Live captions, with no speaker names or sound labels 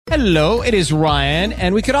Hello, it is Ryan,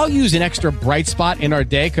 and we could all use an extra bright spot in our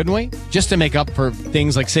day, couldn't we? Just to make up for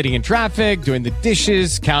things like sitting in traffic, doing the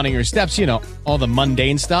dishes, counting your steps, all the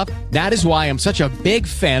mundane stuff. That is why I'm such a big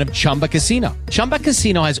fan of Chumba Casino. Chumba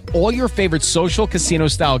Casino has all your favorite social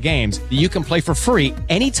casino-style games that you can play for free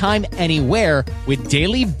anytime, anywhere with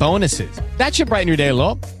daily bonuses. That should brighten your day a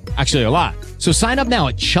little. Actually, a lot. So sign up now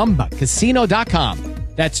at ChumbaCasino.com.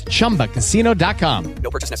 That's ChumbaCasino.com.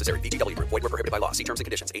 No purchase necessary. VGW Group. Void where prohibited by law. See terms and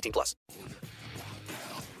conditions. 18 plus.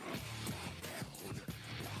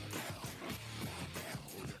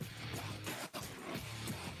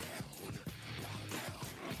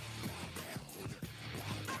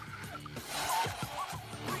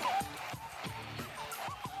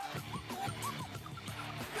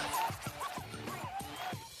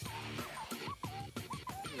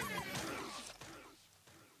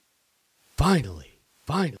 Finally,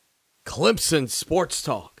 Clemson Sports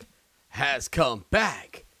Talk has come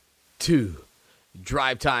back to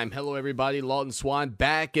Drive Time. Hello, everybody. Lawton Swan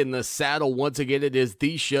back in the saddle once again. It is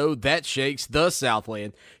the show that shakes the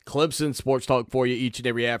Southland. Clemson Sports Talk for you each and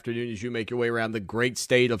every afternoon as you make your way around the great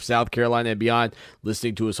state of South Carolina and beyond,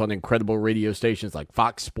 listening to us on incredible radio stations like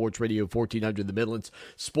Fox Sports Radio 1400 the Midlands,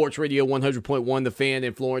 Sports Radio 100.1 The Fan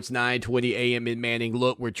in Florence, 920 AM in Manning.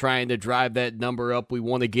 Look, we're trying to drive that number up. We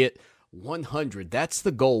want to get 100. That's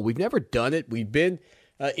the goal. We've never done it. We've been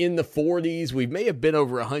in the 40s. We may have been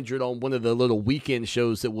over 100 on one of the little weekend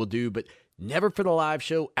shows that we'll do, but never for the live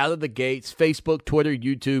show out of the gates. Facebook, Twitter,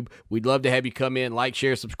 YouTube. We'd love to have you come in, like,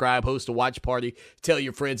 share, subscribe, host a watch party. Tell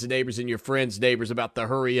your friends and neighbors and your friends' neighbors about the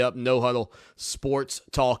Hurry Up, No Huddle Sports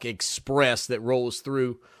Talk Express that rolls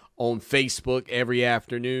through on Facebook every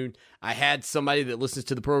afternoon. I had somebody that listens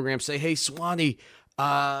to the program say, hey, Swanee,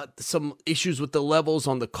 some issues with the levels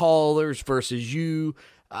on the callers versus you.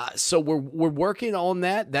 So we're working on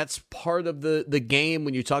that. That's part of the game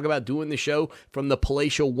when you talk about doing the show from the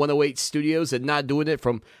Palatial 108 studios and not doing it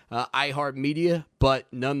from iHeartMedia. But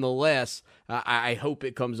nonetheless, I hope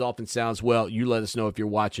it comes off and sounds well. You let us know if you're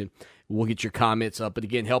watching. We'll get your comments up. But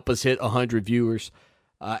again, help us hit 100 viewers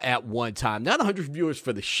at one time. Not 100 viewers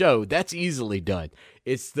for the show. That's easily done.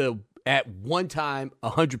 It's at one time,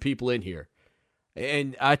 100 people in here.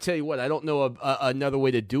 And I tell you what, I don't know another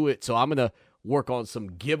way to do it, so I'm going to work on some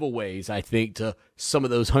giveaways, I think, to some of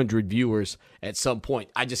those 100 viewers at some point.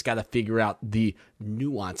 I just got to figure out the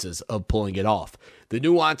nuances of pulling it off. The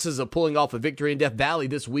nuances of pulling off a victory in Death Valley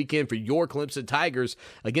this weekend for your Clemson Tigers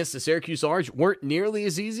against the Syracuse Orange weren't nearly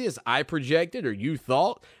as easy as I projected or you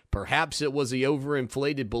thought. Perhaps it was the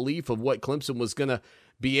overinflated belief of what Clemson was going to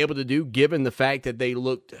be able to do, given the fact that they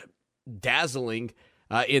looked dazzling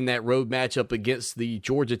in that road matchup against the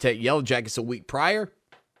Georgia Tech Yellow Jackets a week prior.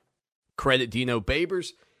 Credit Dino Babers,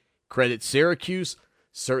 credit Syracuse.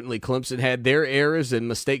 Certainly Clemson had their errors and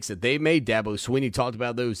mistakes that they made. Dabo Swinney talked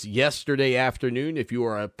about those yesterday afternoon. If you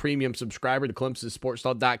are a premium subscriber to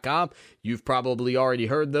ClemsonSportsTalk.com, you've probably already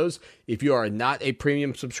heard those. If you are not a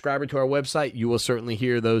premium subscriber to our website, you will certainly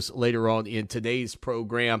hear those later on in today's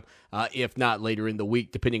program, if not later in the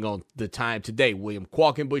week, depending on the time today. William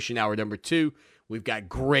Qualkenbush in hour number 2. We've got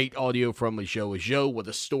great audio from Ajou Ajou with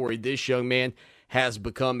a story this young man has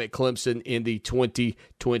become at Clemson in the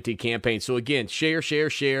 2020 campaign. So again,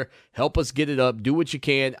 share, help us get it up, do what you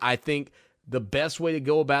can. I think the best way to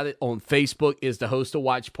go about it on Facebook is to host a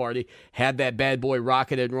watch party, have that bad boy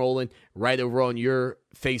rocking and rolling right over on your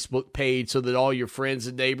Facebook page so that all your friends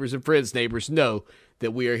and neighbors and friends' neighbors know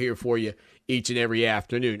that we are here for you each and every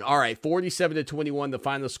afternoon. All right, 47-21, the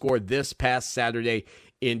final score this past Saturday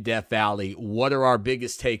in Death Valley. What are our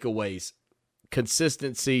biggest takeaways?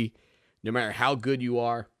 Consistency. No matter how good you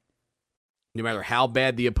are, no matter how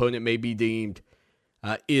bad the opponent may be deemed,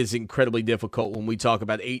 is incredibly difficult when we talk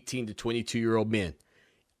about 18 to 22-year-old men.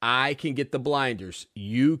 I can get the blinders.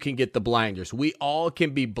 You can get the blinders. We all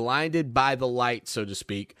can be blinded by the light, so to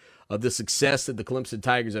speak, of the success that the Clemson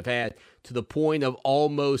Tigers have had to the point of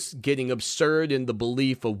almost getting absurd in the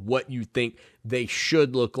belief of what you think they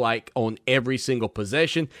should look like on every single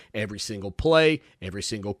possession, every single play, every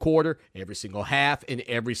single quarter, every single half, and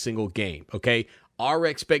every single game, okay? Our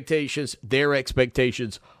expectations, their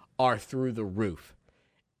expectations are through the roof.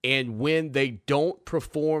 And when they don't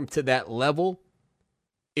perform to that level,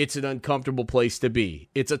 it's an uncomfortable place to be.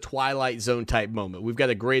 It's a Twilight Zone type moment. We've got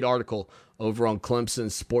a great article over on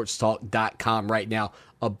ClemsonSportsTalk.com right now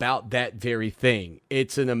about that very thing.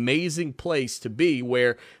 It's an amazing place to be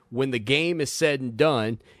where when the game is said and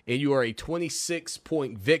done and you are a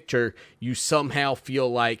 26-point victor, you somehow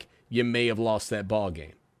feel like you may have lost that ball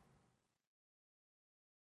game.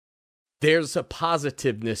 There's a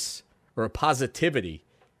positiveness or a positivity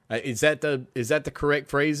Is that the correct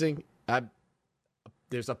phrasing?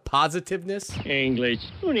 There's a positiveness. English.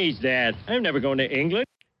 Who needs that? I'm never going to England.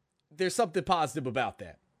 There's something positive about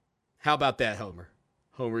that. How about that, Homer?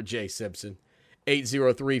 Homer J. Simpson.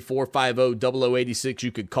 803-450-0086.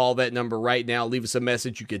 You could call that number right now. Leave us a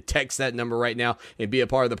message. You could text that number right now and be a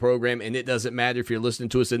part of the program. And it doesn't matter if you're listening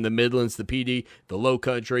to us in the Midlands, the PD, the Low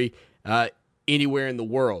Country, anywhere in the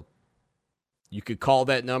world. You could call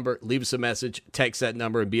that number, leave us a message, text that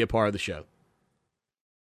number, and be a part of the show.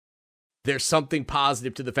 There's something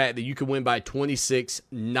positive to the fact that you can win by 26,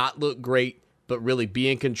 not look great, but really be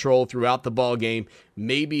in control throughout the ball game,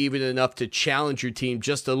 maybe even enough to challenge your team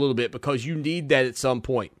just a little bit, because you need that at some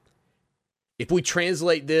point. If we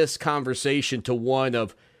translate this conversation to one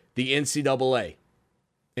of the NCAA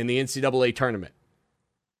and the NCAA tournament,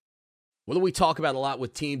 what do we talk about a lot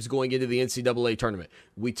with teams going into the NCAA tournament?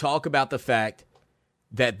 We talk about the fact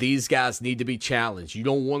that these guys need to be challenged. You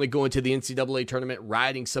don't want to go into the NCAA tournament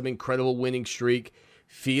riding some incredible winning streak,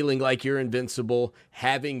 feeling like you're invincible,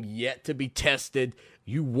 having yet to be tested.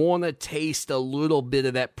 You want to taste a little bit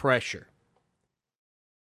of that pressure.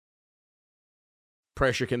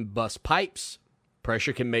 Pressure can bust pipes.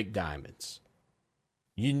 Pressure can make diamonds.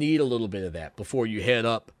 You need a little bit of that before you head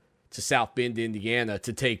up to South Bend, Indiana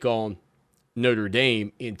to take on Notre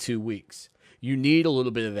Dame in 2 weeks. You need a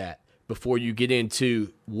little bit of that before you get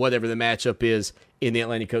into whatever the matchup is in the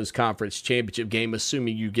Atlantic Coast Conference Championship game,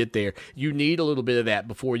 assuming you get there. You need a little bit of that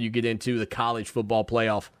before you get into the college football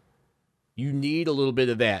playoff. You need a little bit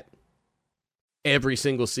of that every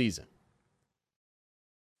single season.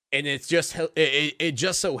 And it just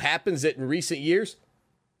so happens that in recent years,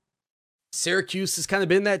 Syracuse has kind of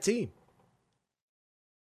been that team.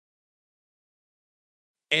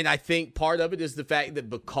 And I think part of it is the fact that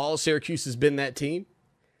because Syracuse has been that team,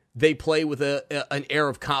 they play with an air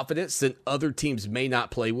of confidence that other teams may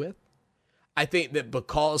not play with. I think that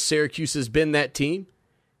because Syracuse has been that team,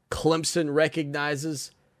 Clemson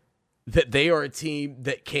recognizes that they are a team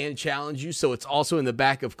that can challenge you, so it's also in the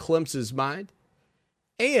back of Clemson's mind.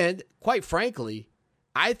 And, quite frankly,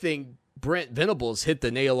 I think Brent Venables hit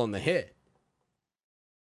the nail on the head.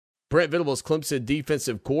 Brent Venables, Clemson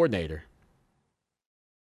defensive coordinator,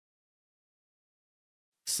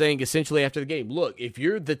 saying essentially after the game, look, if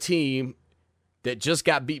you're the team that just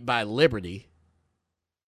got beat by Liberty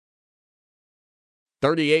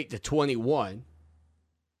 38-21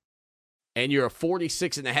 and you're a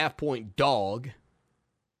 46.5-point dog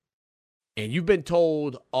and you've been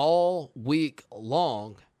told all week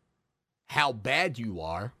long how bad you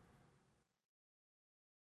are,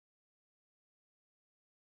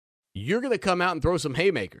 you're going to come out and throw some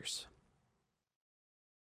haymakers.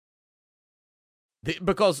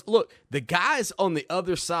 Because, look, the guys on the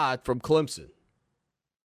other side from Clemson,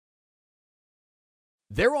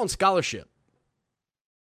 they're on scholarship.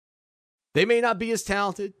 They may not be as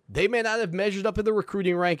talented. They may not have measured up in the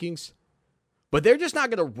recruiting rankings. But they're just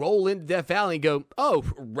not going to roll into Death Valley and go, oh,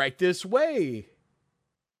 right this way.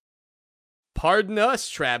 Pardon us,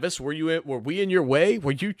 Travis. Were we in your way?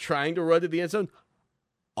 Were you trying to run to the end zone?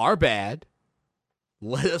 Our bad.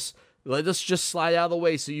 Let us just slide out of the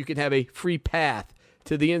way so you can have a free path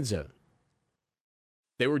to the end zone.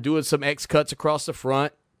 They were doing some X cuts across the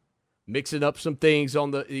front, mixing up some things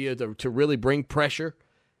on to really bring pressure.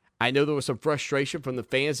 I know there was some frustration from the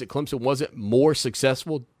fans that Clemson wasn't more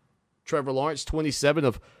successful. Trevor Lawrence, 27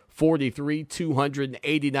 of 43,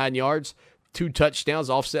 289 yards, 2 touchdowns,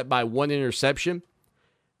 offset by 1 interception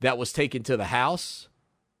that was taken to the house.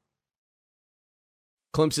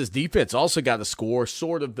 Clemson's defense also got a score,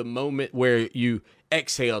 sort of the moment where you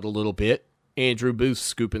exhaled a little bit. Andrew Booth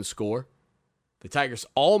scoop and score. The Tigers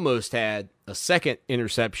almost had a second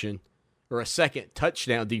interception or a second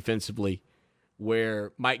touchdown defensively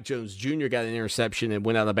where Mike Jones Jr. got an interception and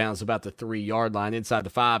went out of bounds about the 3-yard line inside the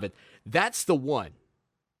 5. And that's the one.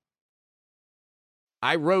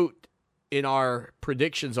 I wrote in our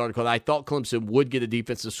predictions article that I thought Clemson would get a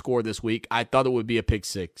defensive score this week. I thought it would be a pick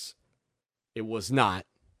 6. It was not.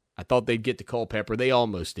 I thought they'd get to Culpepper. They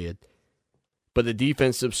almost did. But a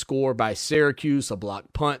defensive score by Syracuse, a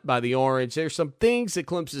block punt by the Orange. There's some things that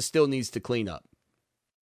Clemson still needs to clean up.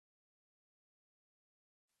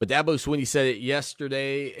 But Dabo Swinney said it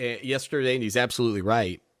yesterday, and he's absolutely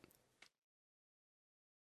right.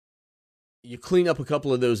 You clean up a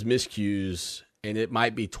couple of those miscues, and it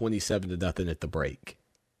might be 27-0 at the break.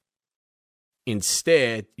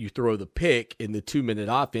 Instead, you throw the pick in the 2-minute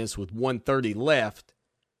offense with 1:30 left.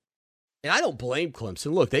 And I don't blame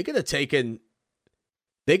Clemson. Look, they could have taken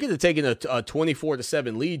a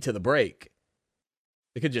 24-7 lead to the break.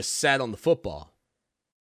 They could have just sat on the football.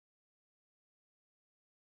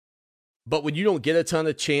 But when you don't get a ton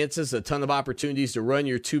of chances, a ton of opportunities to run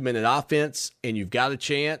your 2-minute offense, and you've got a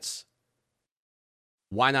chance,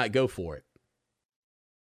 why not go for it?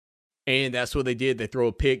 And that's what they did. They throw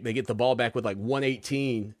a pick. They get the ball back with like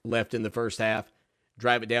 1:18 left in the first half,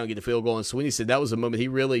 drive it down, get a field goal. And Sweeney said that was a moment he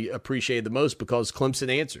really appreciated the most because Clemson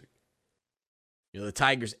answered. The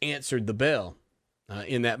Tigers answered the bell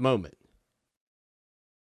in that moment.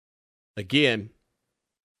 Again,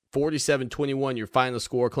 47-21, your final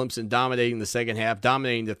score. Clemson dominating the second half,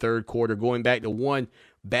 dominating the third quarter, going back to one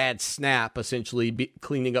bad snap, essentially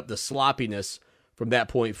cleaning up the sloppiness from that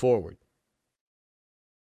point forward.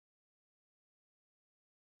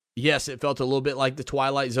 Yes, it felt a little bit like the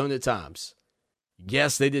Twilight Zone at times.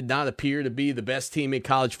 Yes, they did not appear to be the best team in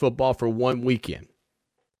college football for one weekend.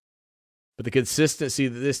 But the consistency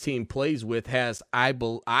that this team plays with has, I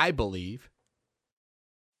believe,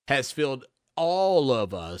 has filled all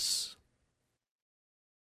of us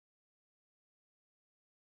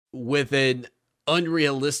with an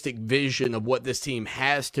unrealistic vision of what this team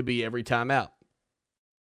has to be every time out.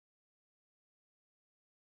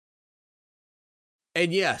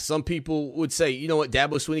 And yeah, some people would say, you know what,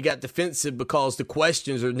 Dabo Swinney got defensive because the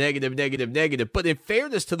questions are negative. But in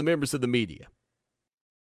fairness to the members of the media,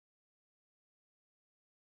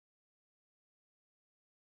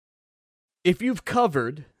 if you've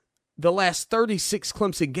covered the last 36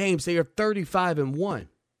 Clemson games, they are 35-1.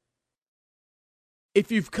 If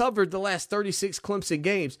you've covered the last 36 Clemson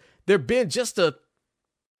games, there have been just a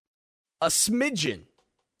smidgen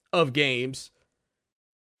of games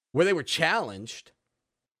where they were challenged.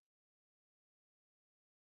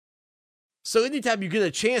 So anytime you get a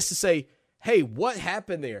chance to say, hey, what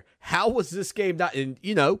happened there? How was this game not? And,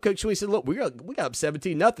 Coach Swinney said, look, we got up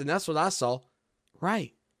 17-0. That's what I saw.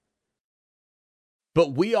 Right.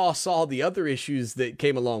 But we all saw the other issues that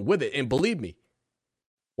came along with it. And believe me,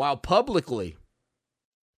 while publicly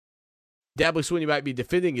Dabo Swinney might be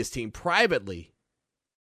defending his team, privately,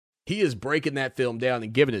 he is breaking that film down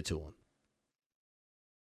and giving it to him.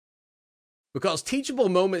 Because teachable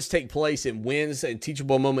moments take place in wins and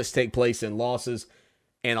teachable moments take place in losses.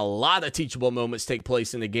 And a lot of teachable moments take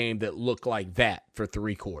place in a game that look like that for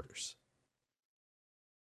 3 quarters.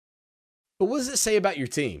 But what does it say about your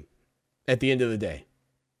team at the end of the day?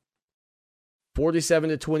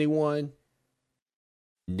 47-21,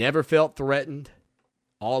 never felt threatened,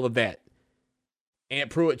 all of that. Aunt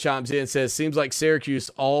Pruitt chimes in and says, seems like Syracuse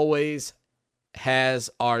always has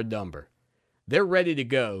our number. They're ready to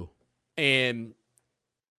go. And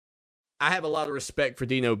I have a lot of respect for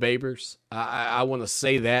Dino Babers. I want to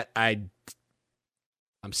say that. I'm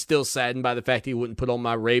still saddened by the fact he wouldn't put on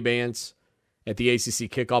my Ray-Bans at the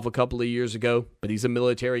ACC kickoff a couple of years ago. But he's a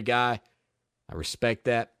military guy. I respect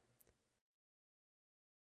that.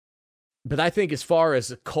 But I think as far as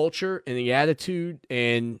the culture and the attitude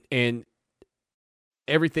and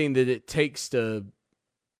everything that it takes to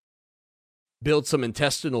build some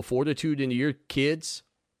intestinal fortitude into your kids,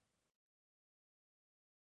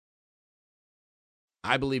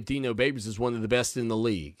 I believe Dino Babers is one of the best in the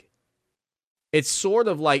league. It's sort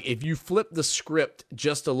of like if you flip the script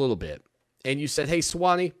just a little bit and you said, hey,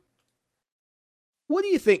 Swanee, what do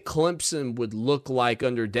you think Clemson would look like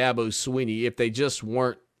under Dabo Swinney if they just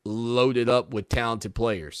weren't loaded up with talented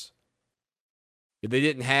players? If they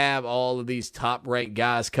didn't have all of these top-ranked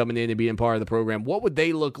guys coming in and being part of the program, what would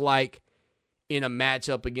they look like in a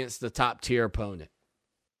matchup against the top-tier opponent?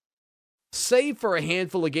 Save for a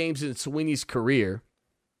handful of games in Swinney's career,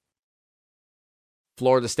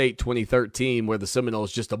 Florida State 2013, where the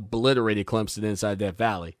Seminoles just obliterated Clemson inside that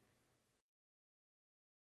valley.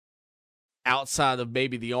 Outside of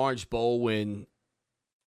maybe the Orange Bowl when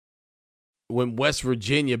West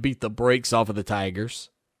Virginia beat the brakes off of the Tigers,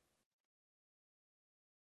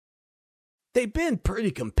 they've been pretty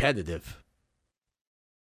competitive.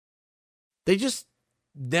 They just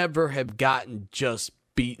never have gotten just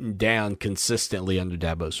beaten down consistently under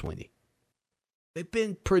Dabo Swinney. They've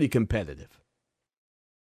been pretty competitive.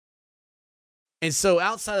 And so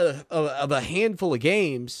outside of a handful of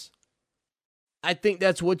games, I think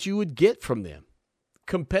that's what you would get from them.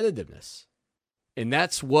 Competitiveness. And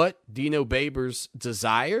that's what Dino Babers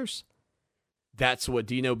desires. That's what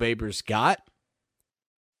Dino Babers got.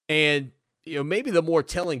 And maybe the more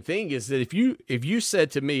telling thing is that if you said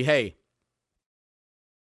to me, hey,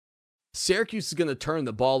 Syracuse is going to turn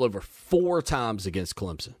the ball over 4 times against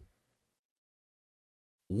Clemson,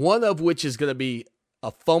 one of which is going to be a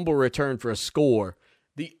fumble return for a score.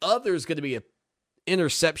 The other is going to be an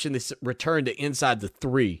interception that's returned to inside the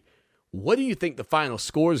 3. What do you think the final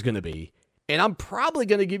score is going to be? And I'm probably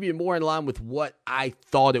going to give you more in line with what I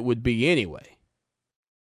thought it would be anyway.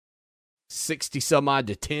 60-some-odd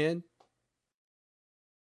to 10.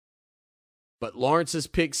 But Lawrence's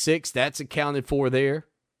pick six, that's accounted for there.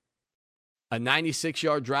 A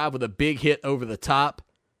 96-yard drive with a big hit over the top.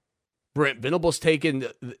 Brent Venables taking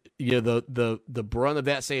the brunt of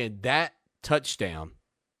that, saying that touchdown,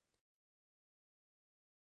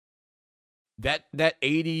 that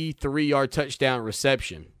 83-yard touchdown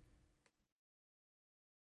reception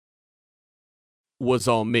was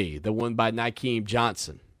on me, the one by Nykeem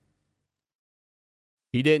Johnson.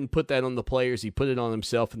 He didn't put that on the players. He put it on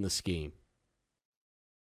himself in the scheme.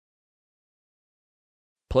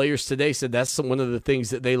 Players today said that's one of the things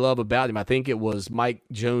that they love about him. I think it was Mike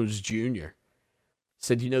Jones Jr.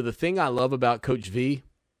 said, the thing I love about Coach V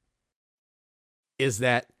is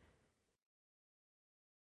that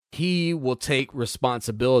he will take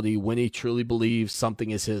responsibility when he truly believes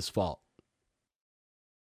something is his fault.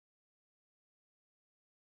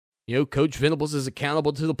 Coach Venables is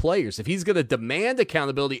accountable to the players. If he's going to demand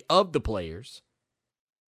accountability of the players,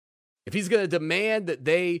 if he's going to demand that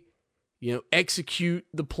they execute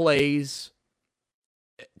the plays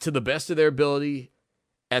to the best of their ability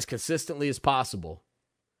as consistently as possible,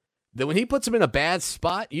 then when he puts them in a bad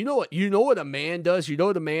spot, you know what a man does? You know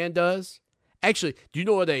what a man does? Actually, do you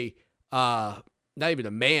know what not even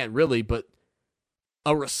a man really, but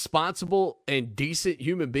a responsible and decent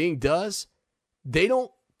human being does? They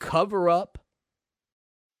don't cover up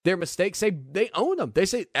their mistakes. They own them. They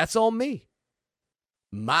say, that's on me.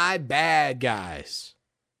 My bad, guys.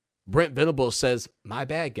 Brent Venables says, my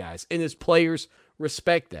bad, guys. And his players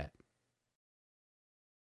respect that.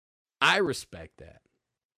 I respect that.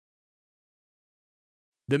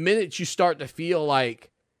 The minute you start to feel like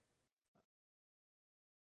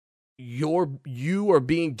you are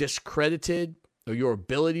being discredited or your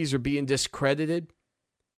abilities are being discredited,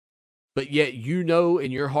 but yet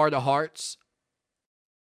in your heart of hearts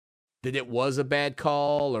that it was a bad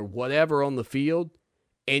call or whatever on the field,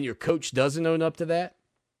 and your coach doesn't own up to that,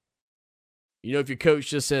 if your coach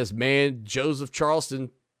just says, man, Joseph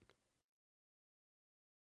Charleston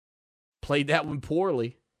played that one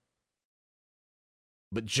poorly,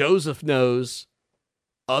 but Joseph knows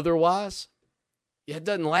otherwise, it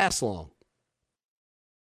doesn't last long.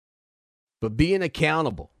 But being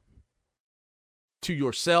accountable to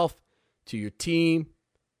yourself, to your team,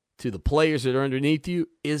 to the players that are underneath you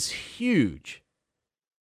is huge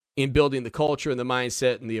in building the culture and the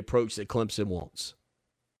mindset and the approach that Clemson wants.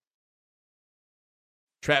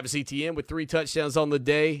 Travis Etienne with 3 touchdowns on the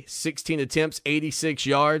day, 16 attempts, 86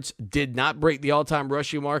 yards, did not break the all-time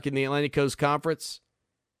rushing mark in the Atlantic Coast Conference.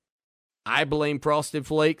 I blame Frosted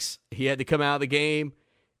Flakes. He had to come out of the game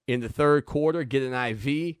in the third quarter, get an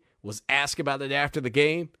IV, was asked about it after the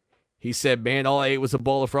game. He said, man, all I ate was a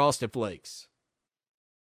bowl of Frosted Flakes.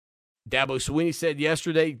 Dabo Swinney said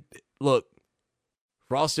yesterday, look,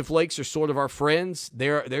 Frosted Flakes are sort of our friends.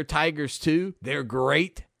 They're Tigers too. They're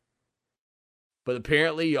great. But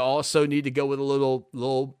apparently you also need to go with a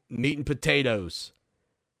little meat and potatoes.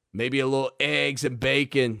 Maybe a little eggs and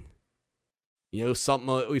bacon. Something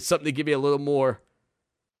to give you a little more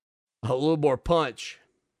punch.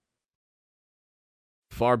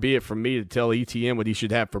 Far be it from me to tell ETN what he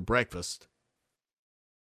should have for breakfast.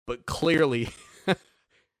 But clearly,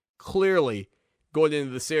 going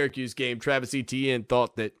into the Syracuse game, Travis Etienne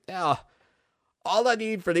thought that all I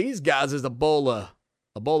need for these guys is a bowl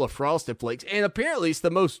of Frosted Flakes. And apparently it's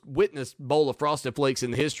the most witnessed bowl of Frosted Flakes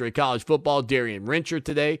in the history of college football. Darian Rencher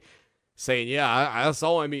today saying, I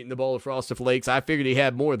saw him eating the bowl of Frosted Flakes. I figured he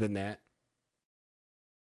had more than that.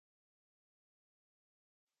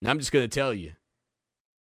 And I'm just going to tell you,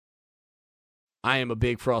 I am a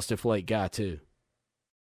big Frosted Flake guy too.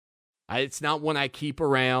 It's not one I keep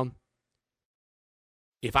around.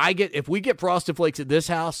 If we get Frosted Flakes at this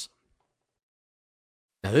house,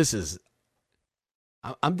 now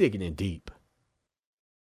I'm digging in deep.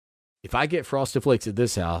 If I get Frosted Flakes at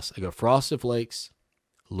this house, I go Frosted Flakes,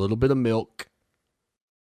 a little bit of milk,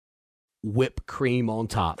 whipped cream on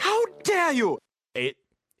top. How dare you? It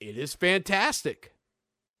is fantastic.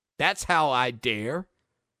 That's how I dare.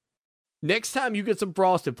 Next time you get some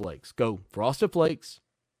Frosted Flakes, go Frosted Flakes,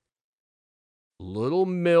 little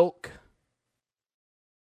milk,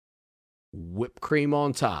 whipped cream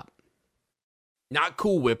on top. Not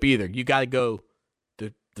Cool Whip either. You got to go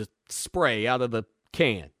the spray out of the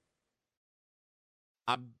can.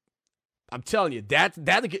 I'm telling you,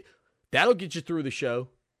 that'll get you through the show.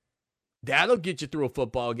 That'll get you through a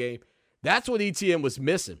football game. That's what ETN was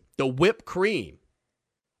missing. The whipped cream.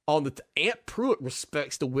 Aunt Pruitt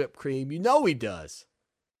respects the whipped cream. You know he does.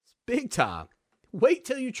 It's big time. Wait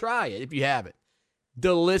till you try it if you haven't.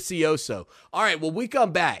 Delicioso. All right, when we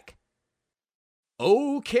come back,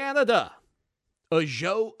 Oh, Canada.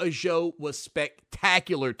 Ajou Ajou was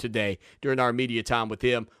spectacular today during our media time with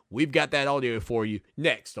him. We've got that audio for you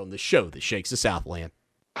next on the show that shakes the Southland.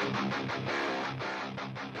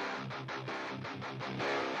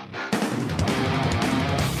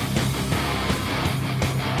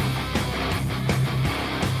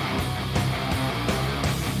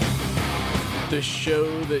 The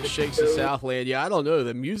show that shakes the Southland. Yeah, I don't know.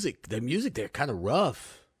 The music there kind of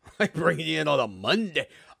rough. Like bringing you in on a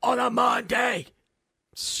Monday.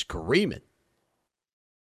 Screaming.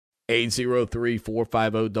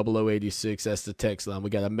 803-450-0086. That's the text line.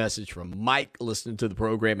 We got a message from Mike listening to the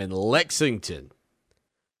program in Lexington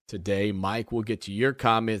today. Mike, we'll get to your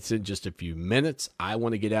comments in just a few minutes. I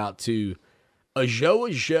want to get out to Ajou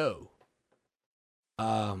Ajou.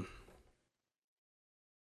 One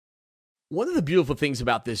of the beautiful things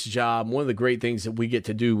about this job, one of the great things that we get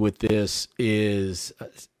to do with this is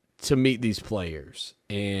to meet these players.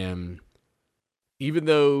 And even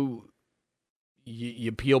though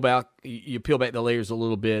you peel back the layers a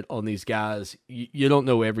little bit on these guys, you don't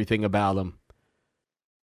know everything about them.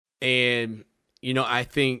 And, I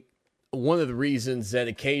think one of the reasons that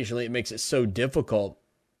occasionally it makes it so difficult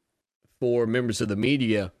for members of the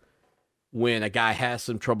media when a guy has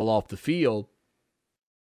some trouble off the field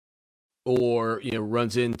or,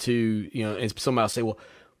 runs into, and somebody will say, well,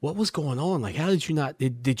 what was going on? Like, how did you not,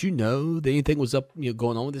 did you know that anything was up,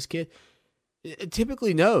 going on with this kid?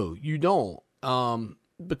 Typically, no, you don't.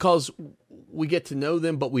 Because we get to know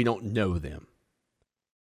them, but we don't know them.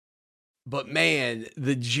 But man,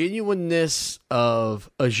 the genuineness of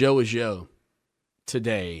Ajou Ajou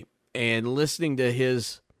today and listening to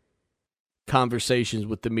his conversations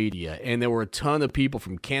with the media, and there were a ton of people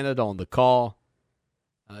from Canada on the call.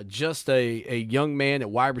 Just a young man at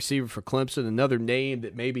wide receiver for Clemson, another name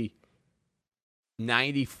that maybe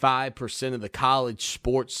 95% of the college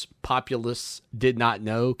sports populace did not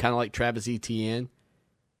know, kind of like Travis Etienne.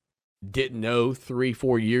 Didn't know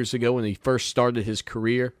 3-4 years ago when he first started his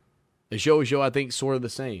career. Ajou Ajou, I think, sort of the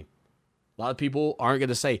same. A lot of people aren't going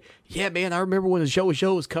to say, yeah, man, I remember when Ajou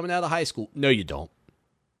Ajou was coming out of high school. No, you don't.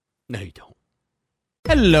 No, you don't.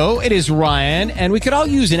 Hello, it is Ryan, and we could all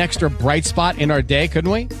use an extra bright spot in our day, couldn't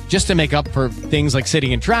we? Just to make up for things like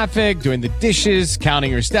sitting in traffic, doing the dishes,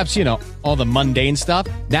 counting your steps, all the mundane stuff.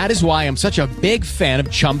 That is why I'm such a big fan of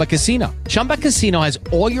Chumba Casino. Chumba Casino has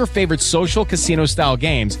all your favorite social casino-style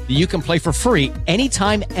games that you can play for free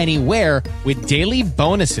anytime, anywhere with daily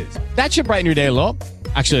bonuses. That should brighten your day a little.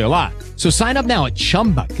 Actually, a lot. So sign up now at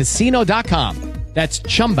ChumbaCasino.com. That's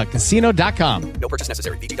ChumbaCasino.com. No purchase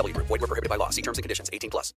necessary. VGW Group. Void where prohibited by law. See terms and conditions.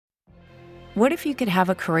 18+. What if you could have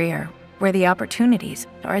a career where the opportunities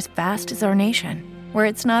are as vast as our nation, where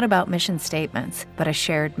it's not about mission statements, but a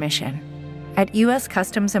shared mission? At U.S.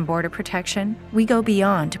 Customs and Border Protection, we go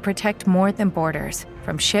beyond to protect more than borders.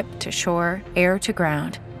 From ship to shore, air to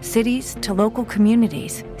ground, cities to local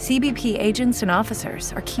communities, CBP agents and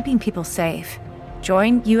officers are keeping people safe.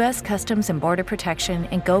 Join U.S. Customs and Border Protection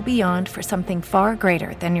and go beyond for something far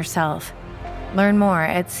greater than yourself. Learn more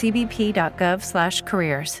at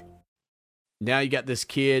cbp.gov/careers. Now you got this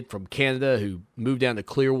kid from Canada who moved down to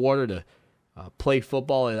Clearwater to play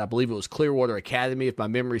football, and I believe it was Clearwater Academy, if my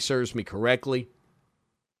memory serves me correctly.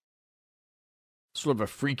 Sort of a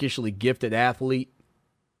freakishly gifted athlete.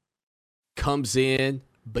 Comes in,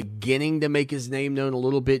 beginning to make his name known a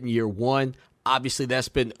little bit in year one. Obviously, that's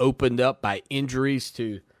been opened up by injuries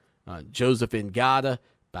to Joseph Ngata,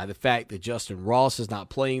 by the fact that Justin Ross is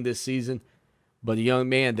not playing this season, but a young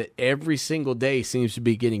man that every single day seems to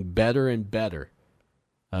be getting better and better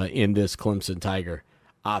in this Clemson Tiger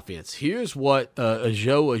offense. Here's what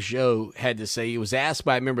Ajou Ajou had to say. He was asked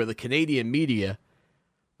by a member of the Canadian media.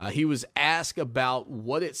 He was asked about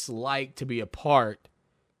what it's like to be a part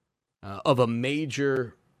of a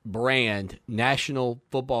major brand, national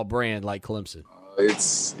football brand like Clemson.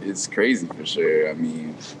 It's crazy for sure. I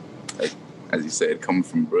mean, like, as you said, coming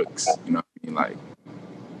from Brooks, what I mean? Like,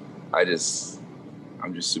 I'm just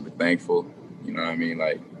super thankful. You know what I mean?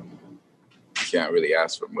 Like, you can't really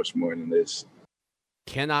ask for much more than this.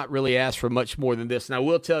 Cannot really ask for much more than this. And I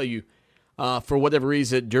will tell you, for whatever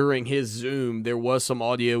reason, during his Zoom, there was some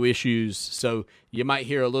audio issues, so you might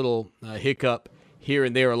hear a little hiccup here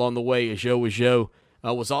and there along the way. Ajou Ajou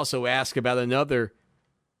was also asked about another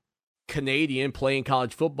Canadian playing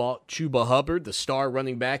college football, Chuba Hubbard, the star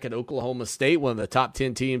running back at Oklahoma State, one of the top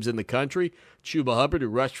 10 teams in the country. Chuba Hubbard, who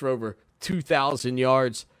rushed for over 2,000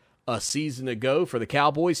 yards a season ago for the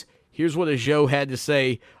Cowboys. Here's what Ajou had to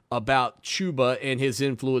say about Chuba and his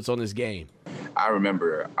influence on his game. I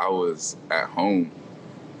remember I was at home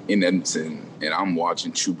in Edmonton, and I'm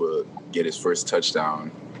watching Chuba get his first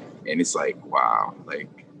touchdown, and it's like, wow, like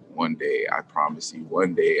one day, I promise you,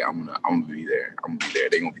 one day I'm gonna be there. I'm gonna be there.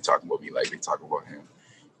 They're gonna be talking about me like they talk about him.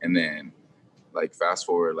 And then like fast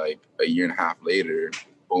forward like a year and a half later,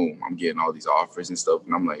 boom, I'm getting all these offers and stuff,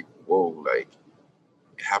 and I'm like, whoa, like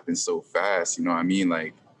it happened so fast, you know what I mean?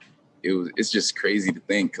 Like it's just crazy to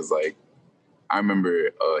think, because like I remember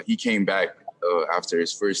he came back after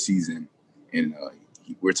his first season, and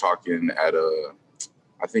we're talking at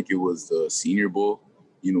I think it was the Senior Bowl.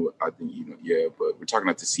 You know, I think, you know, yeah, but we're talking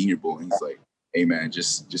at the Senior Bowl, and he's like, hey man,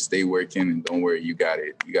 just stay working and don't worry, you got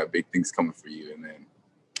it. You got big things coming for you. And then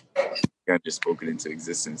God just spoke it into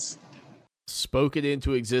existence. Spoke it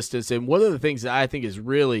into existence. And one of the things that I think is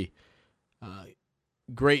really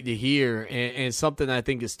great to hear, and something I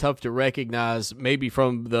think is tough to recognize, maybe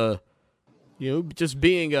from the, you know, just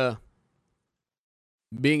being an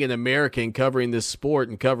American covering this sport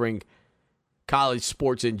and covering college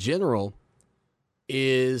sports in general,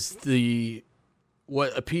 is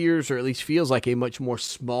what appears, or at least feels like, a much more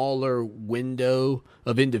smaller window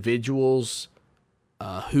of individuals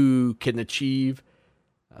who can achieve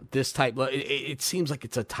this type. It seems like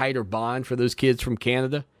it's a tighter bond for those kids from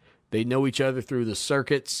Canada. They know each other through the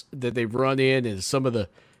circuits that they've run in, and some of the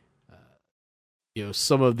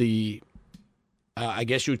I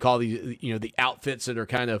guess you would call these, you know, the outfits that are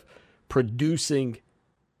kind of producing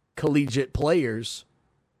collegiate players.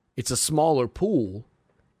 It's a smaller pool,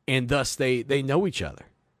 and thus they know each other.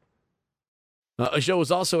 Ajou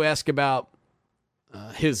was also asked about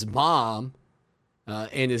his mom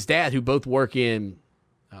and his dad, who both work in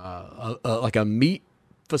like a meat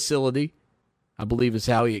facility, I believe is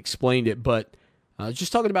how he explained it. But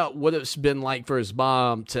just talking about what it's been like for his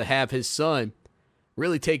mom to have his son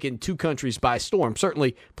really taken two countries by storm.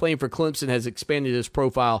 Certainly playing for Clemson has expanded his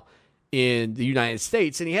profile in the United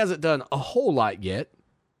States, and he hasn't done a whole lot yet.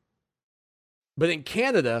 But in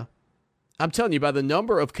Canada, I'm telling you, by the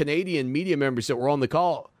number of Canadian media members that were on the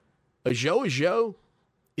call, Ajou Ajou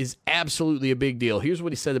is absolutely a big deal. Here's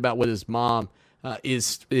what he said about what his mom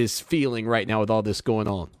is feeling right now with all this going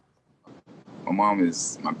on. My mom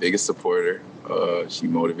is my biggest supporter. She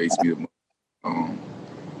motivates me the most.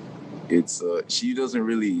 She doesn't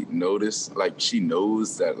really notice, like she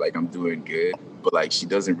knows that like I'm doing good, but like she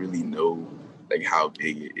doesn't really know like how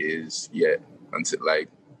big it is yet.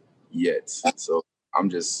 So I'm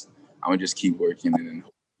gonna just keep working, and then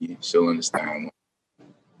hopefully she'll understand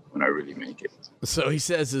when I really make it. So he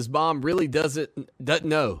says his mom really doesn't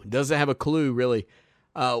have a clue really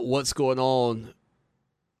what's going on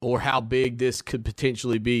or how big this could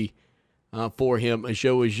potentially be for him.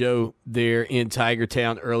 Ajou Ajou there in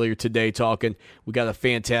Tigertown earlier today talking. We got a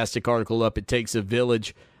fantastic article up. It takes a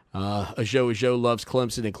village. Ajou Ajou loves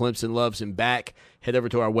Clemson, and Clemson loves him back. Head over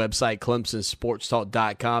to our website,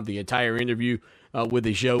 clemsonsportstalk.com. The entire interview with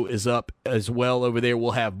Ajou is up as well over there.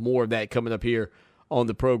 We'll have more of that coming up here on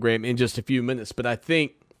the program in just a few minutes. But I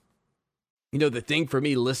think, you know, the thing for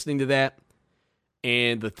me listening to that,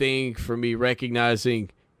 and the thing for me recognizing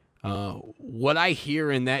what I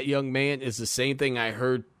hear in that young man is the same thing I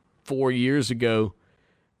heard 4 years ago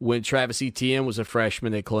when Travis Etienne was a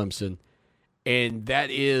freshman at Clemson. And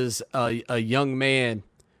that is a young man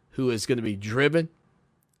who is going to be driven,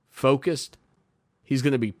 focused. He's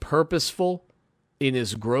going to be purposeful in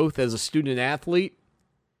his growth as a student athlete.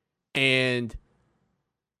 And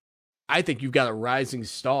I think you've got a rising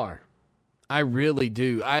star. I really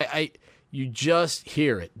do. You just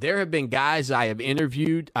hear it. There have been guys I have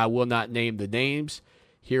interviewed. I will not name the names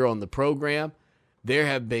here on the program. There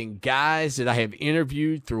have been guys that I have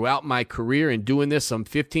interviewed throughout my career and doing this some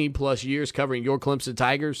 15-plus years covering your Clemson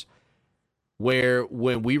Tigers, where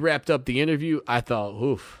when we wrapped up the interview, I thought,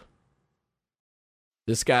 oof,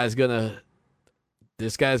 this guy's gonna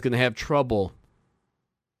have trouble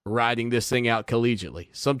riding this thing out collegiately.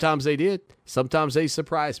 Sometimes they did. Sometimes they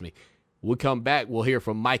surprised me. We'll come back. We'll hear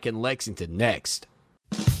from Mike in Lexington next.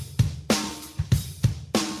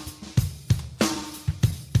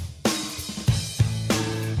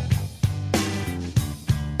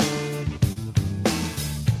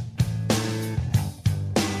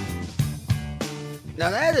 Now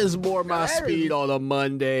that is more my speed on a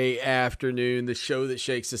Monday afternoon, the show that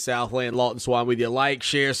shakes the Southland. Lawton Swan with you. Like,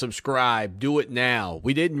 share, subscribe. Do it now.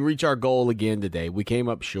 We didn't reach our goal again today. We came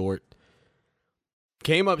up short.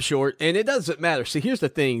 And it doesn't matter. See, here's the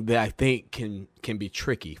thing that I think can be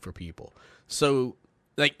tricky for people. So,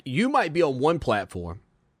 like, you might be on one platform.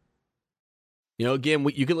 You know, again,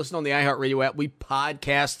 you can listen on the iHeartRadio app. We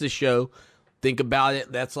podcast the show. Think about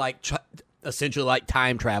it. That's like essentially like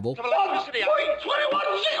time travel. Velocity, 21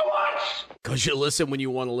 gigawatts! Because you listen when you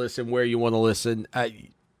want to listen, where you want to listen.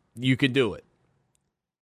 You can do it.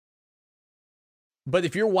 But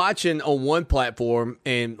if you're watching on one platform,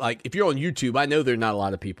 and like if you're on YouTube, I know there are not a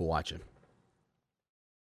lot of people watching.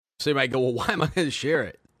 So you might go, well, why am I going to share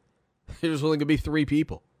it? There's only going to be 3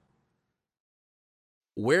 people.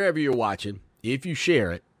 Wherever you're watching, if you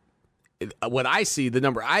share it, what I see, the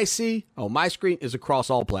number I see on my screen is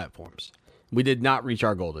across all platforms. We did not reach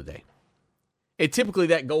our goal today. And typically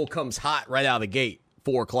that goal comes hot right out of the gate,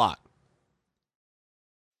 4 o'clock.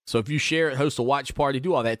 So if you share it, host a watch party,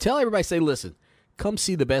 do all that. Tell everybody, say, listen, come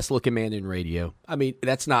see the best looking man in radio. I mean,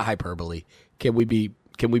 that's not hyperbole. Can we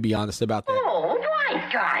be honest about that? Oh,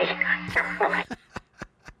 nice guy.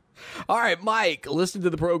 All right, Mike, listen to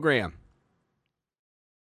the program.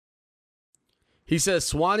 He says,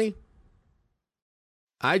 Swanee,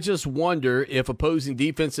 I just wonder if opposing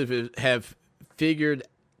defensive have figured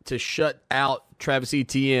to shut out Travis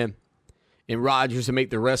Etienne and Rodgers and make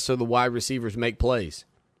the rest of the wide receivers make plays.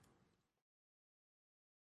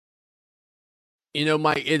 You know,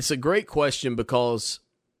 Mike, it's a great question because,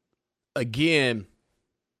 again,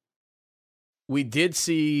 we did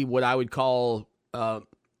see what I would call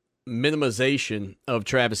minimization of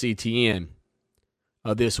Travis Etienne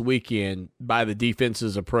this weekend by the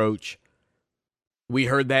defense's approach. We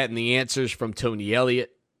heard that in the answers from Tony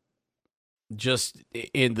Elliott, just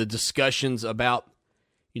in the discussions about,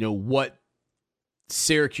 you know, what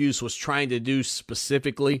Syracuse was trying to do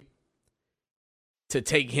specifically to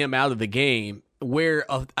take him out of the game, where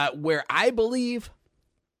I believe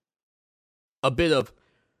a bit of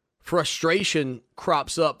frustration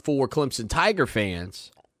crops up for Clemson Tiger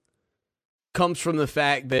fans comes from the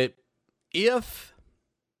fact that if,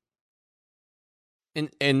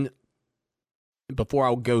 and before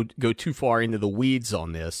I'll go too far into the weeds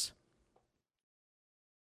on this,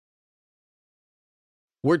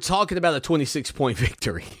 we're talking about a 26-point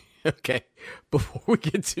victory, okay, before we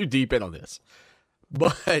get too deep in on this.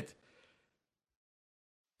 But,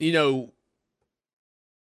 you know,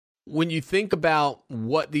 when you think about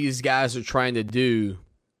what these guys are trying to do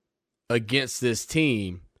against this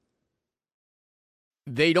team,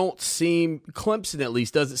 they don't seem, Clemson at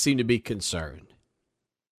least, doesn't seem to be concerned.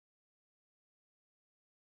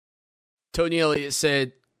 Tony Elliott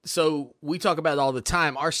said, so we talk about it all the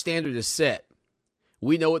time. Our standard is set.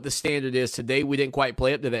 We know what the standard is. Today, we didn't quite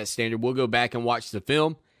play up to that standard. We'll go back and watch the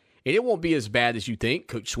film, and it won't be as bad as you think.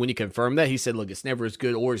 Coach Swinney confirmed that. He said, look, it's never as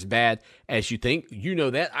good or as bad as you think. You know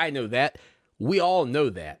that. I know that. We all know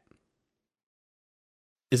that.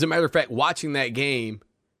 As a matter of fact, watching that game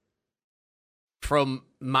from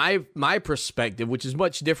my perspective, which is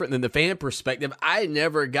much different than the fan perspective, I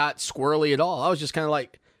never got squirrely at all. I was just kind of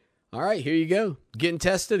like, all right, here you go. Getting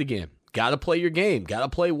tested again. Got to play your game. Got to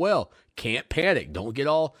play well. Can't panic. Don't get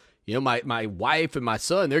all, you know, my wife and my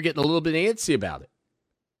son, they're getting a little bit antsy about it.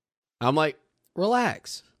 I'm like,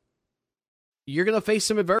 relax. You're going to face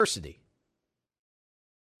some adversity.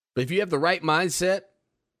 But if you have the right mindset,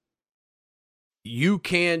 you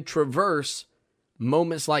can traverse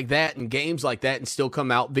moments like that and games like that and still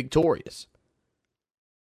come out victorious.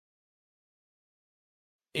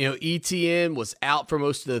 You know, ETN was out for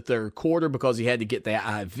most of the third quarter because he had to get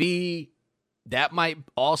that IV. That might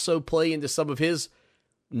also play into some of his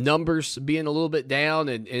numbers being a little bit down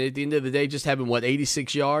and at the end of the day just having,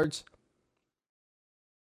 86 yards?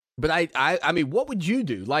 But I mean, what would you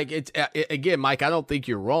do? Like, again, Mike, I don't think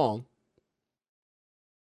you're wrong.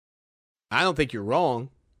 I don't think you're wrong.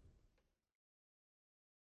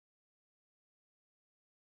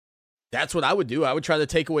 That's what I would do. I would try to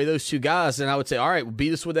take away those 2 guys, and I would say, all right, we'll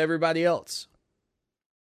beat us with everybody else.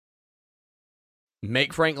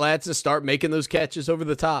 Make Frank Ladson start making those catches over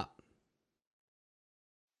the top.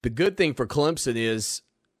 The good thing for Clemson is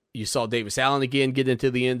you saw Davis Allen again get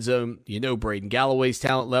into the end zone. You know Braden Galloway's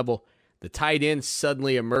talent level. The tight end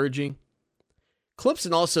suddenly emerging.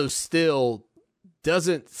 Clemson also still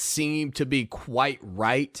doesn't seem to be quite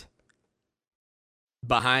right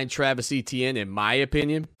behind Travis Etienne, in my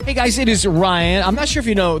opinion. Hey guys, it is Ryan. I'm not sure if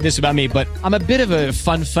you know this about me, but I'm a bit of a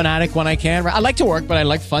fun fanatic when I can. I like to work, but I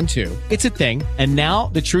like fun too. It's a thing. And now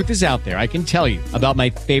the truth is out there. I can tell you about my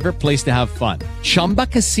favorite place to have fun. Chumba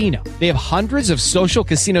Casino. They have hundreds of social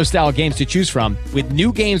casino style games to choose from with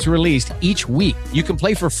new games released each week. You can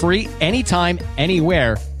play for free anytime,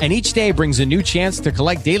 anywhere. And each day brings a new chance to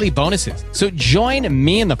collect daily bonuses. So join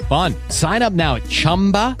me in the fun. Sign up now at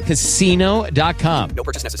ChumbaCasino.com. No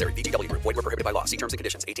purchase necessary. VGW Group. Void where prohibited by law. See terms and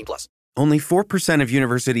conditions. 18+. Only 4% of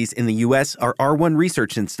universities in the U.S. are R1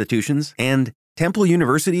 research institutions, and Temple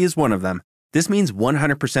University is one of them. This means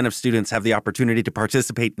 100% of students have the opportunity to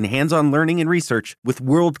participate in hands-on learning and research with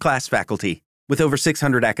world-class faculty. With over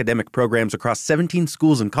 600 academic programs across 17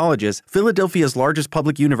 schools and colleges, Philadelphia's largest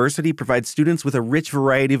public university provides students with a rich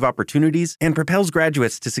variety of opportunities and propels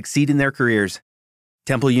graduates to succeed in their careers.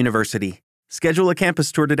 Temple University. Schedule a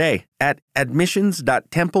campus tour today at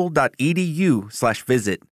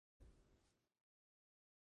admissions.temple.edu/visit.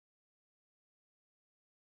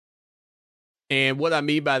 And what I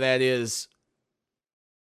mean by that is,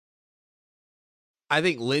 I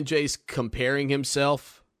think Lin Jay's comparing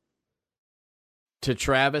himself to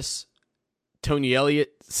Travis. Tony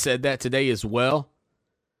Elliott said that today as well.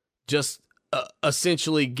 Just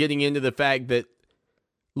essentially getting into the fact that,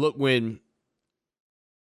 look, when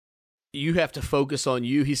you have to focus on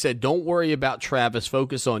you, he said, don't worry about Travis,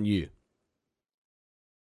 focus on you.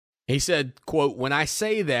 He said, quote, when I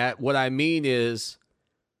say that, what I mean is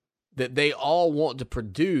that they all want to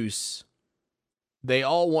produce. They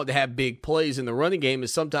all want to have big plays in the running game, and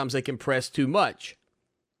sometimes they can press too much.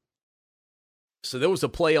 So there was a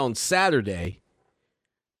play on Saturday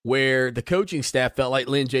where the coaching staff felt like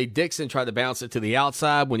Lin J. Dixon tried to bounce it to the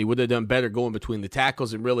outside when he would have done better going between the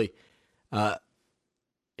tackles and really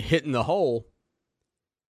hitting the hole.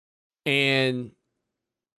 And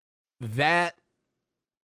that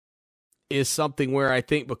is something where I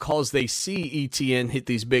think because they see ETN hit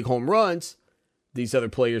these big home runs, these other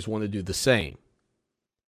players want to do the same.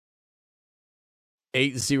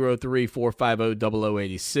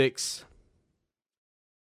 803-450-0086.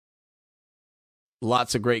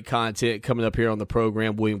 Lots of great content coming up here on the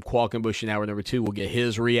program. William Qualkenbush in hour number 2 will get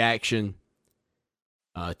his reaction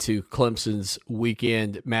to Clemson's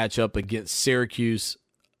weekend matchup against Syracuse.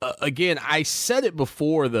 Again, I said it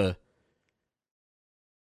before the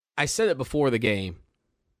game,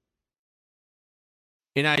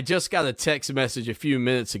 and I just got a text message a few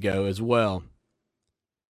minutes ago as well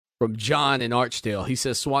from John in Archdale. He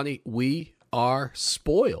says, Swanee, we are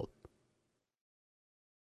spoiled.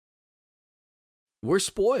 We're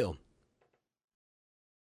spoiled.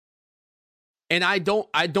 And I don't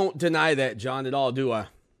deny that, John, at all, do I?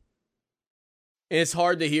 And it's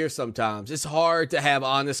hard to hear sometimes. It's hard to have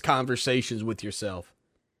honest conversations with yourself.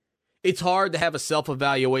 It's hard to have a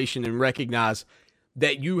self-evaluation and recognize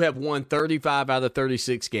that you have won 35 out of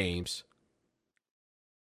 36 games.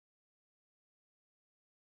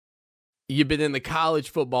 You've been in the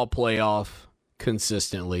college football playoff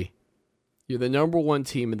consistently. You're the number 1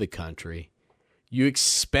 team in the country. You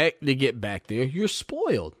expect to get back there. You're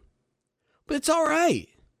spoiled. But it's all right.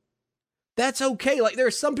 That's okay. Like, there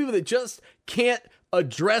are some people that just can't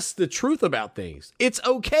address the truth about things. It's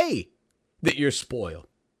okay that you're spoiled.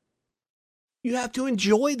 You have to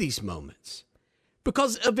enjoy these moments.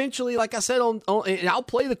 Because eventually, like I said, and I'll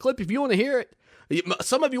play the clip if you want to hear it.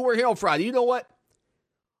 Some of you were here on Friday. You know what?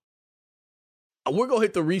 We're going to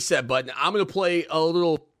hit the reset button. I'm going to play a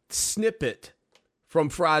little snippet from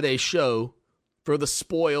Friday's show for the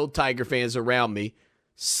spoiled Tiger fans around me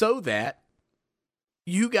so that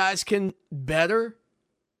you guys can better,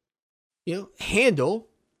 handle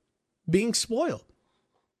being spoiled.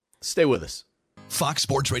 Stay with us. Fox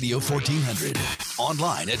Sports Radio 1400.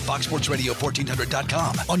 Online at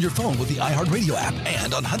foxsportsradio1400.com. On your phone with the iHeartRadio app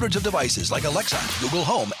and on hundreds of devices like Alexa, Google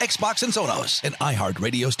Home, Xbox, and Sonos. An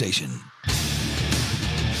iHeartRadio station.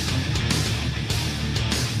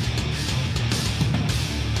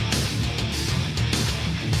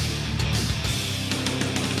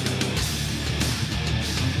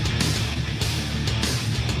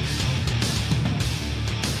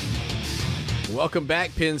 Welcome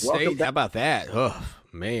back, Penn State. How about that? Oh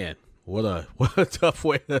man, what a tough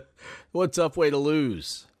way to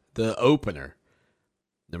lose the opener.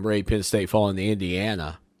 Number 8 Penn State falling to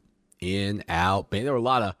Indiana. Out. Man, there were a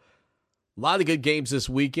lot of good games this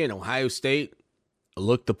weekend. Ohio State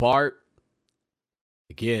looked the part.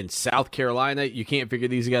 Again, South Carolina, you can't figure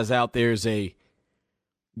these guys out. There's a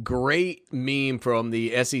great meme from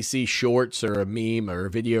the SEC shorts, or a meme or a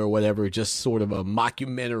video or whatever, just sort of a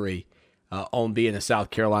mockumentary on being a South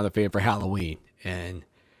Carolina fan for Halloween. And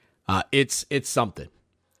it's something.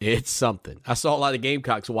 It's something. I saw a lot of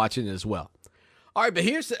Gamecocks watching it as well. All right, but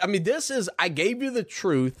I gave you the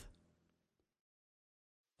truth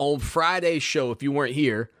on Friday's show, if you weren't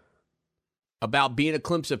here, about being a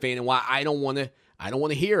Clemson fan and why I don't want to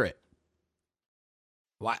hear it.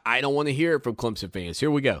 Why I don't want to hear it from Clemson fans. Here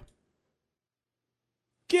we go.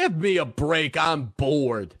 Give me a break. I'm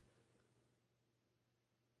bored.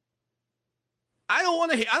 I don't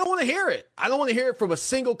want to hear it. I don't want to hear it from a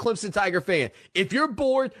single Clemson Tiger fan. If you're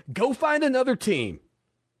bored, go find another team.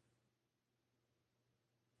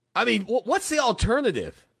 I mean, what's the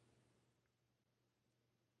alternative?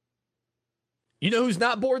 You know who's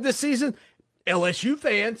not bored this season? LSU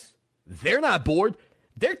fans. They're not bored.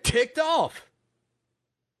 They're ticked off.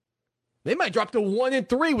 They might drop to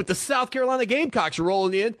 1-3 with the South Carolina Gamecocks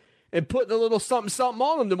rolling in and putting a little something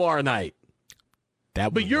on them tomorrow night.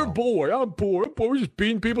 But you're bored. I'm bored. We're just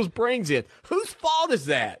beating people's brains in. Whose fault is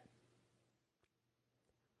that?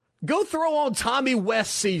 Go throw on Tommy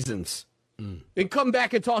West seasons and come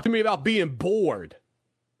back and talk to me about being bored.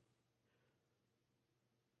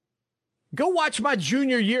 Go watch my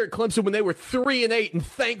junior year at Clemson when they were 3-8 and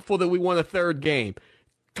thankful that we won a third game.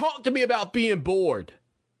 Talk to me about being bored.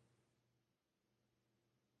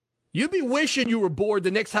 You'd be wishing you were bored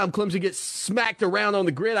the next time Clemson gets smacked around on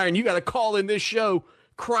the gridiron. You got to call in this show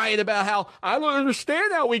crying about how I don't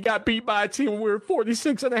understand how we got beat by a team when we were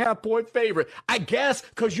 46.5-point favorite. I guess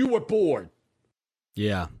because you were bored.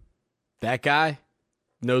 Yeah, that guy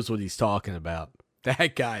knows what he's talking about.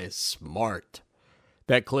 That guy is smart.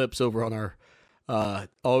 That clip's over on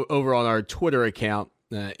our Twitter account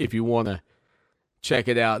if you want to check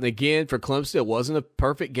it out. And again, for Clemson, it wasn't a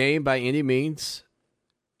perfect game by any means.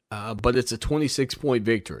 But it's a 26-point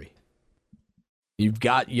victory. You've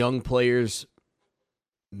got young players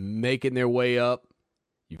making their way up.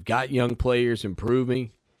 You've got young players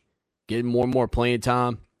improving, getting more and more playing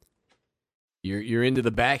time. You're into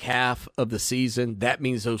the back half of the season. That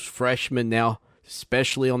means those freshmen now,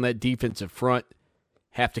 especially on that defensive front,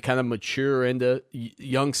 have to kind of mature into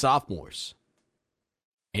young sophomores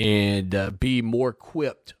and be more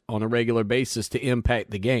equipped on a regular basis to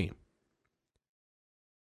impact the game.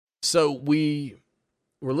 So we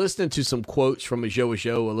were listening to some quotes from Ajou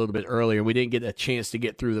Ajou a little bit earlier, and we didn't get a chance to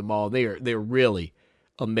get through them all. They're really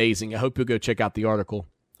amazing. I hope you'll go check out the article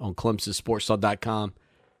on ClemsonSportsTalk.com.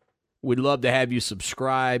 We'd love to have you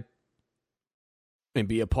subscribe and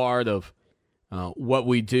be a part of what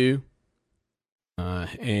we do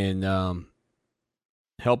and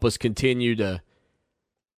help us continue to,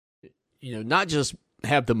 not just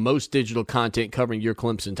have the most digital content covering your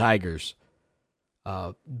Clemson Tigers,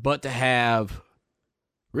 but to have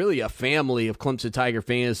really a family of Clemson Tiger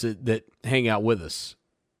fans that hang out with us.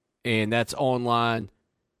 And that's online,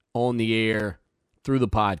 on the air, through the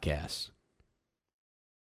podcast.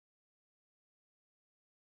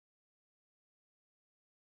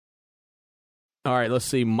 All right, let's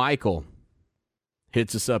see. Michael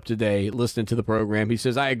hits us up today listening to the program. He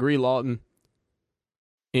says, I agree, Lawton.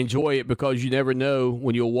 Enjoy it because you never know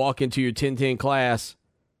when you'll walk into your 10-10 class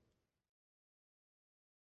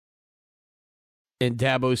and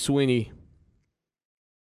Dabo Swinney.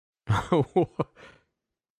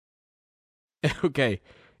 Okay,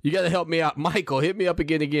 you got to help me out. Michael, hit me up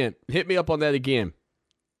again. Hit me up on that again.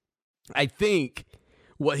 I think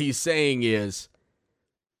what he's saying is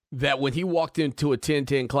that when he walked into a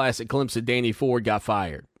 10-10 class at Clemson, Danny Ford got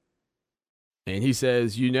fired. And he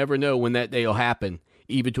says, you never know when that day will happen,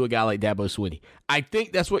 even to a guy like Dabo Swinney. I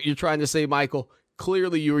think that's what you're trying to say, Michael.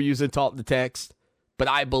 Clearly you were using talk to text, but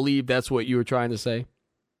I believe that's what you were trying to say.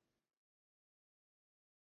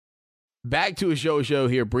 Back to Ajou Ajou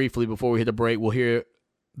here briefly before we hit a break. We'll hear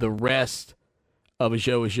the rest of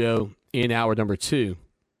Ajou Ajou in hour number 2.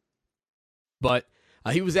 But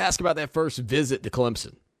he was asked about that first visit to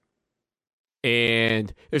Clemson.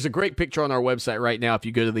 And there's a great picture on our website right now, if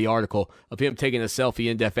you go to the article, of him taking a selfie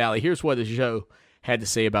in Death Valley. Here's what Ajou had to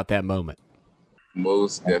say about that moment.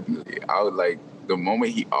 Most definitely. I would the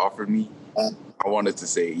moment he offered me, I wanted to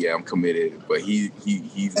say, yeah, I'm committed. But he's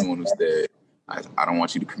the one who said, I don't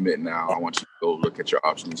want you to commit now. I want you to go look at your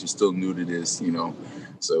options. You're still new to this,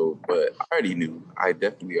 So, but I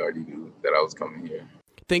definitely already knew that I was coming here.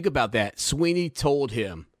 Think about that. Swinney told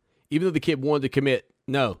him, even though the kid wanted to commit,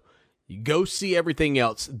 no, you go see everything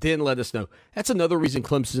else, then let us know. That's another reason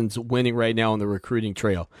Clemson's winning right now on the recruiting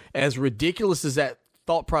trail. As ridiculous as that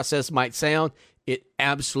thought process might sound, it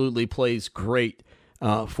absolutely plays great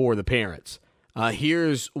for the parents.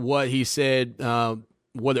 Here's what he said,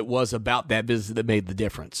 what it was about that visit that made the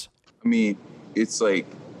difference. I mean, it's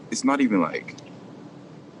not even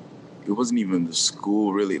it wasn't even the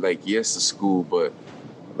school really. Yes, the school, but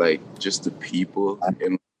just the people.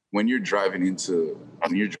 And when you're driving in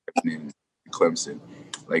Clemson,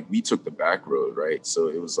 we took the back road, right? So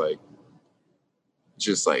it was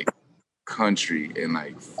just country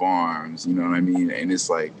and farms, you know what I mean? And it's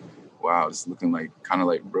wow, it's looking kind of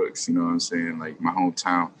like Brooks, you know what I'm saying? My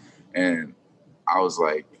hometown. And I was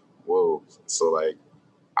whoa. So I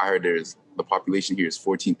heard the population here is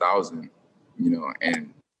 14,000,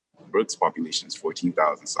 and Brooks' population is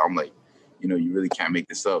 14,000. So I'm you really can't make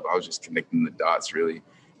this up. I was just connecting the dots really.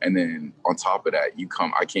 And then on top of that,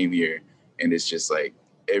 I came here and it's just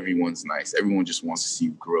everyone's nice. Everyone just wants to see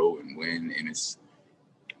you grow and win, and it's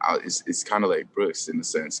kind of like Brooks in a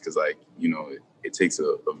sense, because like, you know, it takes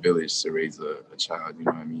a village to raise a child. You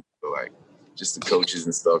know what I mean? So like, just the coaches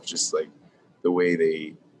and stuff, just like the way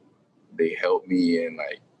they help me and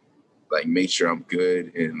like make sure I'm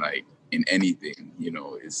good and like in anything, you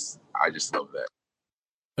know, I just love that.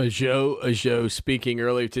 Ajou speaking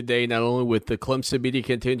earlier today, not only with the Clemson media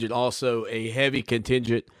contingent, also a heavy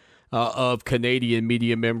contingent of Canadian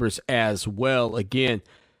media members as well. Again,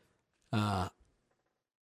 a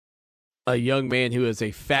young man who has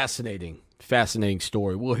a fascinating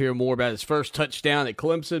story. We'll hear more about his first touchdown at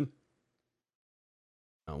Clemson,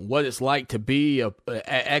 what it's like to be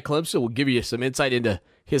at Clemson. We'll give you some insight into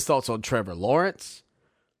his thoughts on Trevor Lawrence.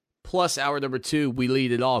 Plus, hour number 2, we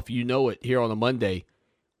lead it off. You know it, here on a Monday.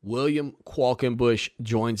 William Qualkenbush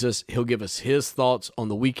joins us. He'll give us his thoughts on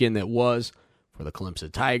the weekend that was for the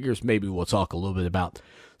Clemson Tigers. Maybe we'll talk a little bit about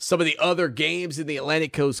some of the other games in the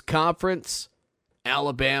Atlantic Coast Conference.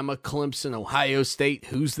 Alabama, Clemson, Ohio State.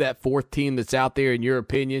 Who's that fourth team that's out there in your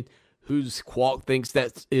opinion? Who's Qualk thinks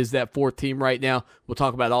that is that fourth team right now? We'll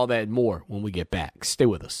talk about all that and more when we get back. Stay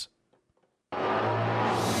with us.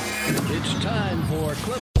 It's time for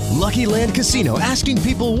Lucky Land Casino, asking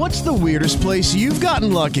people, what's the weirdest place you've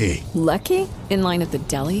gotten lucky? Lucky? In line at the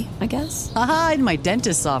deli, I guess? Aha, in my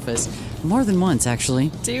dentist's office. More than once,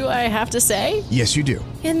 actually. Do I have to say? Yes, you do.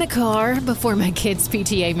 In the car before my kids'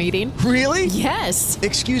 PTA meeting. Really? Yes.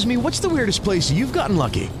 Excuse me, what's the weirdest place you've gotten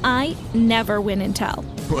lucky? I never win and tell.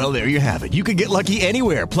 Well, there you have it. You can get lucky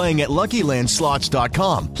anywhere, playing at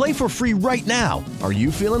LuckyLandSlots.com. Play for free right now. Are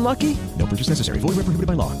you feeling lucky? No purchase necessary. Void where prohibited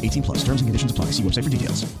by law. 18+. Terms and conditions apply. See website for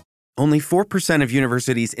details. Only 4% of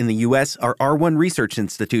universities in the U.S. are R1 research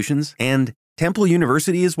institutions, and Temple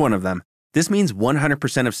University is one of them. This means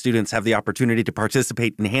 100% of students have the opportunity to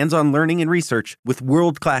participate in hands-on learning and research with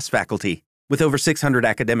world-class faculty. With over 600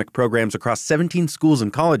 academic programs across 17 schools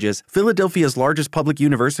and colleges, Philadelphia's largest public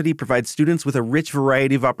university provides students with a rich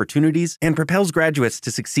variety of opportunities and propels graduates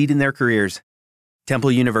to succeed in their careers.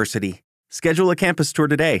 Temple University. Schedule a campus tour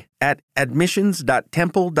today at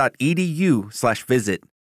admissions.temple.edu/visit.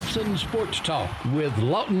 Sports Talk with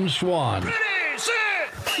Lawton Swan. Ready, set.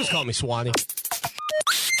 Just call me Swanee.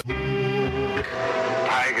 Tiger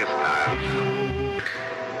style.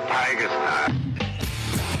 Tiger style.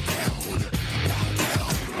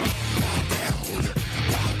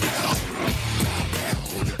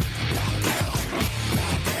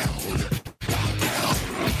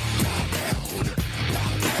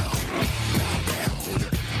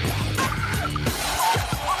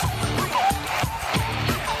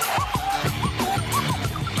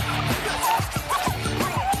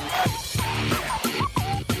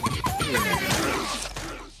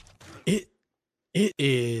 It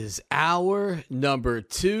is hour number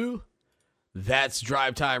 2. That's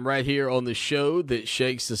drive time right here on the show that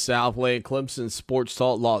shakes the Southland. Clemson Sports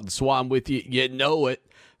Talk. Lawton Swan with you. You know it.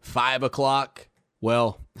 5 o'clock.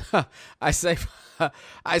 Well, I say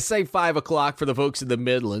 5 o'clock for the folks in the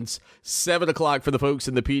Midlands. 7 o'clock for the folks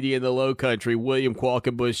in the PD and the Low Country. William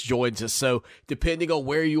Qualkenbush joins us. So depending on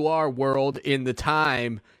where you are, world, in the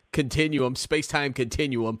time continuum, space-time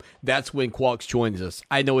continuum, that's when Qualks joins us.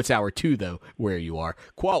 I know it's hour 2, though, where you are.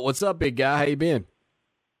 Qualt, what's up, big guy? How you been?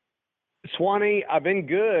 Swanee, I've been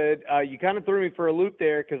good. You kind of threw me for a loop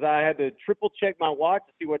there because I had to triple-check my watch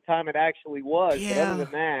to see what time it actually was. Yeah. But other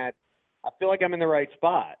than that, I feel like I'm in the right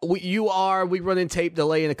spot. You are. We run in tape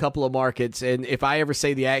delay in a couple of markets, and if I ever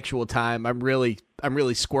say the actual time, I'm really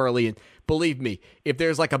squirrely. And believe me, if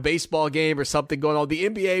there's like a baseball game or something going on, the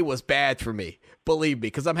NBA was bad for me. Believe me,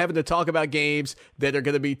 because I'm having to talk about games that are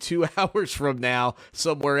going to be 2 hours from now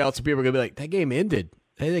somewhere else, and people are going to be like, that game ended.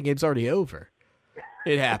 Hey, that game's already over.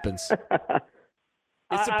 It happens.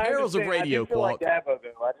 It's the perils of radio, Qualk. Like Dabo,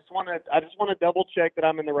 though. I just want to double check that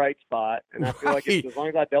I'm in the right spot, and I feel like as long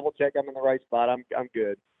as I double check I'm in the right spot, I'm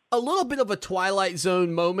good. A little bit of a Twilight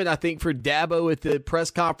Zone moment, I think, for Dabo at the press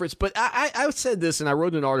conference, but I said this, and I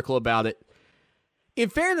wrote an article about it. In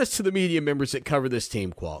fairness to the media members that cover this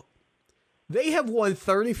team, Qualk, they have won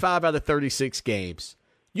 35 out of 36 games.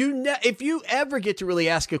 If you ever get to really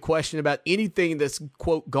ask a question about anything that's,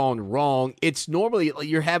 quote, gone wrong, it's normally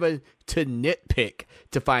you're having to nitpick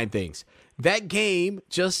to find things. That game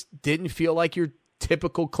just didn't feel like your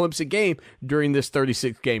typical Clemson game during this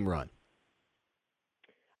 36-game run.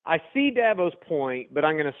 I see Dabo's point, but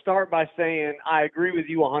I'm going to start by saying I agree with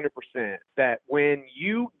you 100% that when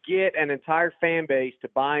you get an entire fan base to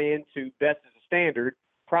buy into best as a standard,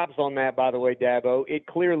 props on that, by the way, Dabo, it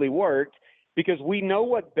clearly worked. because we know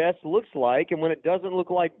what best looks like, and when it doesn't look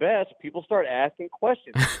like best, people start asking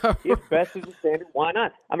questions. If best is the standard, why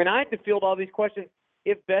not? I mean, I had to field all these questions.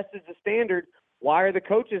 If best is the standard, why are the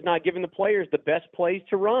coaches not giving the players the best plays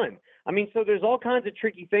to run? I mean, so there's all kinds of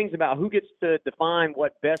tricky things about who gets to define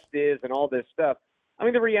what best is and all this stuff. I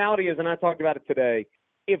mean, the reality is, and I talked about it today,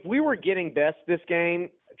 if we were getting best this game,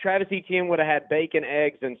 Travis Etienne would have had bacon,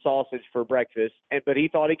 eggs, and sausage for breakfast, but he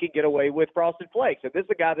thought he could get away with Frosted Flakes. And this is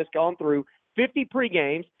a guy that's gone through 50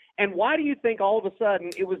 pregames. And why do you think all of a sudden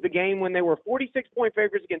it was the game when they were 46-point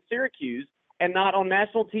favorites against Syracuse and not on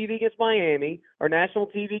national TV against Miami or national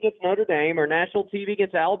TV against Notre Dame or national TV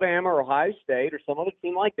against Alabama or Ohio State or some other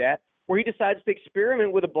team like that, where he decides to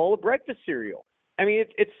experiment with a bowl of breakfast cereal? I mean,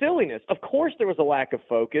 it's silliness. Of course there was a lack of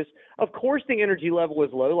focus. Of course the energy level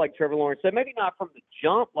was low, like Trevor Lawrence said. Maybe not from the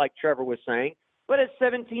jump, like Trevor was saying, but at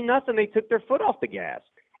 17-0, they took their foot off the gas.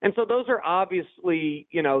 And so those are obviously,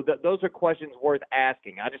 those are questions worth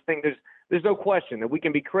asking. I just think there's no question that we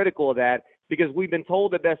can be critical of that because we've been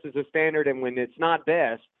told that best is a standard, and when it's not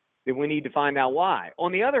best, then we need to find out why.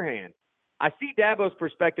 On the other hand, I see Dabo's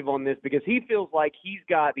perspective on this because he feels like he's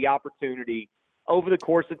got the opportunity over the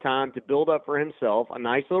course of time to build up for himself a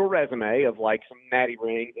nice little resume of like some natty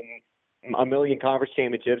rings and a million conference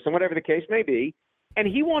championships and whatever the case may be. And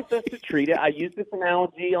he wants us to treat it. I used this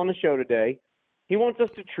analogy on the show today. He wants us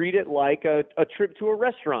to treat it like a trip to a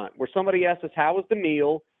restaurant where somebody asks us, how was the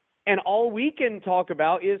meal? And all we can talk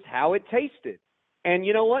about is how it tasted. And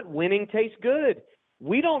you know what? Winning tastes good.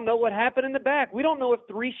 We don't know what happened in the back. We don't know if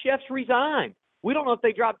 3 chefs resigned. We don't know if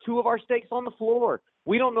they dropped 2 of our steaks on the floor.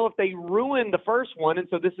 We don't know if they ruined the first one, and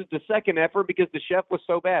so this is the second effort because the chef was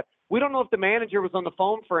so bad. We don't know if the manager was on the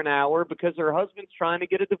phone for an hour because her husband's trying to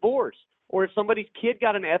get a divorce, or if somebody's kid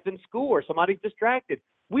got an F in school, or somebody's distracted.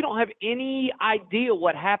 We don't have any idea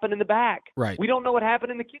what happened in the back. Right. We don't know what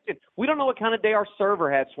happened in the kitchen. We don't know what kind of day our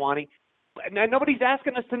server had, Swanee. And nobody's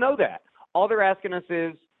asking us to know that. All they're asking us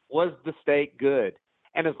is, was the steak good?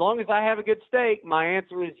 And as long as I have a good steak, my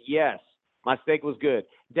answer is yes. My steak was good.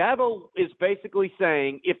 Dabo is basically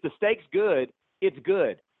saying, if the steak's good, it's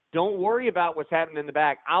good. Don't worry about what's happening in the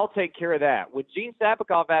back. I'll take care of that. When Gene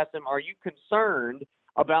Sapikoff asked him, are you concerned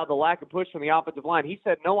about the lack of push from the offensive line? He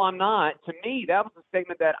said, no, I'm not. To me, that was a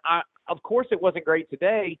statement that, of course it wasn't great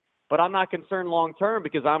today, but I'm not concerned long-term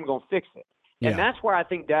because I'm going to fix it. Yeah. And that's where I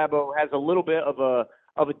think Dabo has a little bit of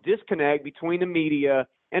a disconnect between the media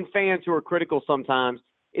and fans who are critical sometimes,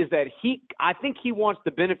 is that I think he wants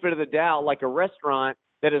the benefit of the doubt like a restaurant,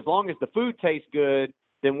 that as long as the food tastes good,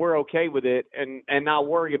 then we're okay with it and not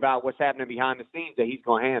worry about what's happening behind the scenes that he's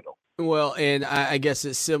going to handle. Well, and I guess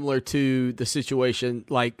it's similar to the situation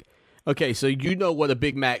like, okay, so you know what a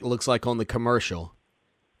Big Mac looks like on the commercial,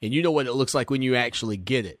 and you know what it looks like when you actually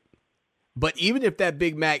get it. But even if that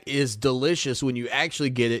Big Mac is delicious when you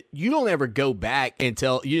actually get it, you don't ever go back and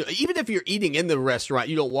tell you. Even if you're eating in the restaurant,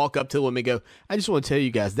 you don't walk up to them and go, "I just want to tell you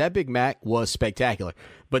guys that Big Mac was spectacular."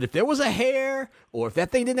 But if there was a hair or if that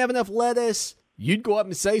thing didn't have enough lettuce, you'd go up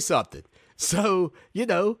and say something. So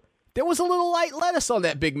there was a little light lettuce on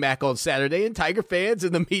that Big Mac on Saturday, and Tiger fans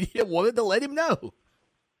and the media wanted to let him know.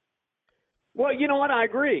 Well, you know what? I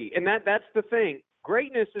agree, and that's the thing.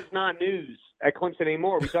 Greatness is not news at Clemson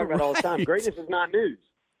anymore. We talk about it all the time. Greatness is not news.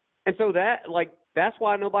 And so that's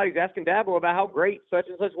why nobody's asking Dabo about how great such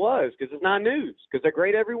and such was, because it's not news, because they're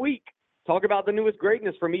great every week. Talk about the newest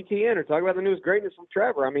greatness from ETN or talk about the newest greatness from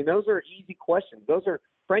Trevor. I mean, those are easy questions. Those are,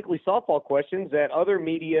 frankly, softball questions that other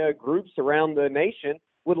media groups around the nation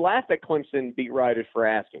would laugh at Clemson beat writers for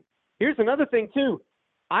asking. Here's another thing, too.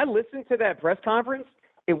 I listened to that press conference.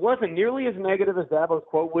 It wasn't nearly as negative as Dabo's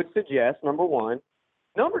quote would suggest, number one.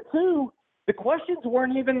 Number two, the questions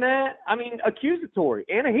weren't even that, accusatory.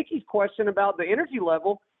 Anna Hickey's question about the energy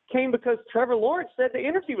level came because Trevor Lawrence said the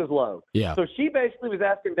energy was low. Yeah. So she basically was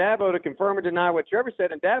asking Dabo to confirm or deny what Trevor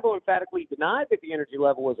said, and Dabo emphatically denied that the energy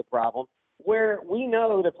level was a problem, where we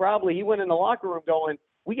know that probably he went in the locker room going,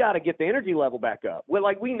 we got to get the energy level back up. Well,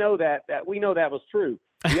 we know that was true.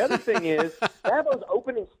 The other thing is Dabo's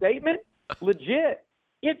opening statement, legit.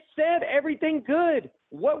 It said everything good.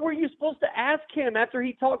 What were you supposed to ask him after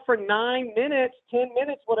he talked for 9 minutes, 10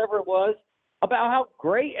 minutes, whatever it was, about how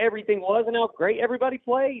great everything was and how great everybody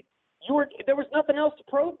played? There was nothing else to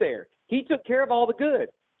probe there. He took care of all the good.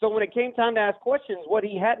 So when it came time to ask questions, what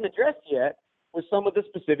he hadn't addressed yet was some of the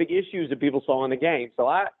specific issues that people saw in the game. So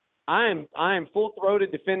I am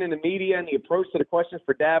full-throated defending the media and the approach to the questions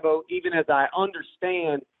for Dabo, even as I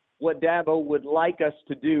understand what Dabo would like us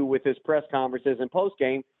to do with his press conferences and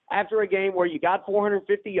post-game after a game where you got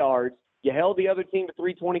 450 yards, you held the other team to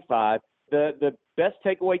 325, the best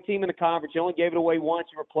takeaway team in the conference. You only gave it away once.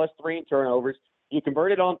 You were +3 in turnovers. You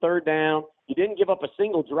converted on third down. You didn't give up a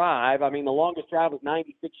single drive. I mean, the longest drive was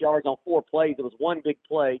 96 yards on 4 plays. It was one big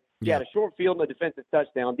play. You had a short field and a defensive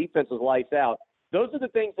touchdown. Defense was lights out. Those are the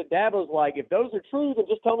things that Dabo's like, if those are true, then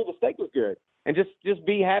just tell me the steak was good. And just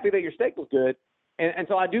be happy that your steak was good. And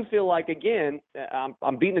so I do feel like, again,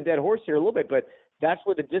 I'm beating a dead horse here a little bit, but that's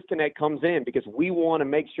where the disconnect comes in, because we want to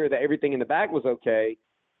make sure that everything in the back was okay.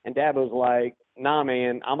 And Dabo's like, nah,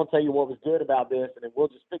 man, I'm going to tell you what was good about this, and then we'll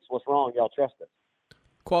just fix what's wrong. Y'all trust us.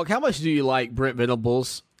 Qualk, how much do you like Brent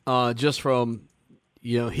Venables, just from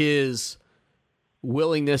his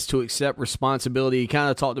willingness to accept responsibility? He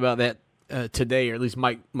kind of talked about that today, or at least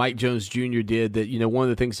Mike Jones Jr. did, that one of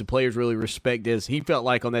the things the players really respect is he felt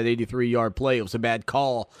like on that 83-yard play it was a bad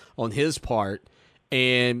call on his part.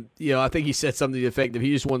 And, I think he said something to the effect of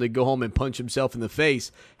he just wanted to go home and punch himself in the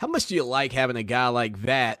face. How much do you like having a guy like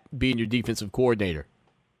that being your defensive coordinator?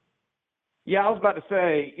 Yeah, I was about to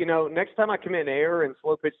say, next time I commit an error in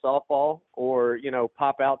slow pitch softball or,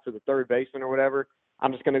 pop out to the third baseman or whatever,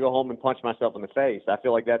 I'm just going to go home and punch myself in the face. I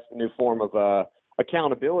feel like that's the new form of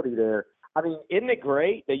accountability there. I mean, isn't it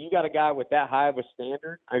great that you got a guy with that high of a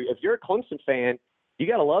standard? I mean, if you're a Clemson fan, you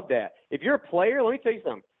got to love that. If you're a player, let me tell you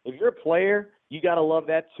something. If you're a player, you got to love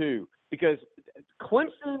that too, because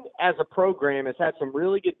Clemson as a program has had some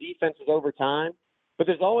really good defenses over time. But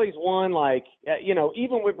there's always one,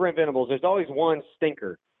 even with Brent Venables, there's always one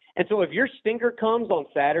stinker. And so if your stinker comes on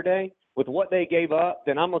Saturday with what they gave up,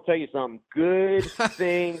 then I'm going to tell you something. Good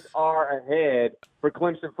things are ahead for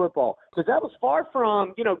Clemson football. Because that was far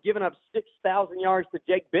from, giving up 6,000 yards to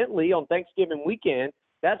Jake Bentley on Thanksgiving weekend.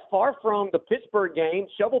 That's far from the Pittsburgh game,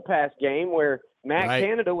 shovel pass game, where Matt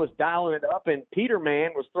Canada was dialing it up and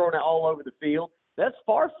Peterman was throwing it all over the field. That's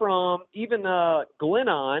far from even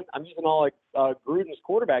Glennon. I'm using all Gruden's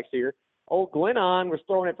quarterbacks here. Old Glennon was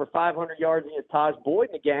throwing it for 500 yards against Taj Boyd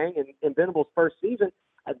in the gang in Venables' first season.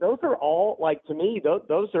 Those are all, to me,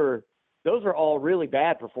 those are all really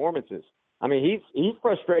bad performances. I mean, he's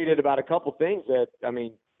frustrated about a couple things that,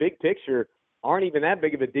 big picture, aren't even that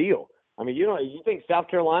big of a deal. I mean, you think South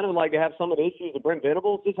Carolina would like to have some of the issues that Brent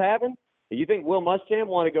Venables is having? You think Will Muschamp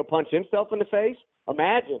want to go punch himself in the face?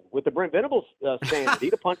 Imagine with the Brent Venables standard,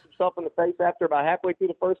 he'd have punched himself in the face after about halfway through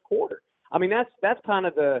the first quarter. I mean, that's kind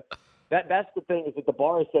of that's the thing, is that the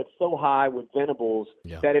bar is set so high with Venables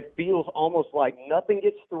that it feels almost like nothing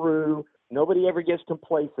gets through, nobody ever gets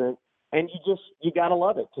complacent, and you got to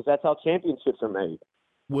love it, because that's how championships are made.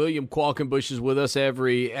 William Qualkenbush is with us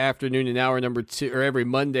every afternoon in hour number 2, or every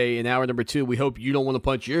Monday in hour number 2. We hope you don't want to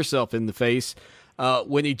punch yourself in the face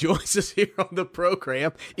when he joins us here on the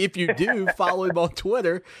program. If you do, follow him on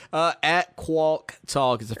Twitter at Qualk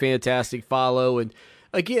Talk. It's a fantastic follow. And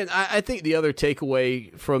again, I think the other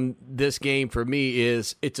takeaway from this game for me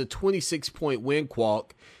is it's a 26-point win,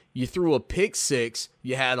 Qualk. You threw a pick six.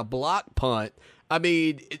 You had a block punt. I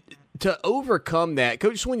mean, to overcome that,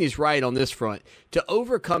 Coach Sweeney's right on this front. To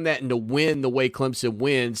overcome that and to win the way Clemson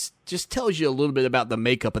wins just tells you a little bit about the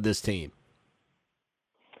makeup of this team.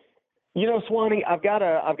 Swanee, I've got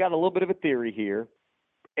a little bit of a theory here,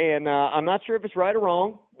 and I'm not sure if it's right or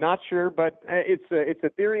wrong. Not sure, but it's a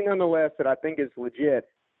theory nonetheless that I think is legit.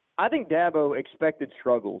 I think Dabo expected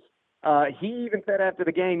struggles. He even said after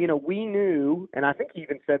the game, we knew, and I think he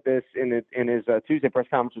even said this in his Tuesday press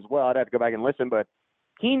conference as well. I'd have to go back and listen, but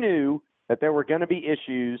he knew that there were going to be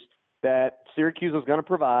issues that Syracuse was going to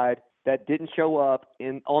provide that didn't show up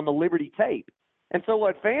on the Liberty tape. And so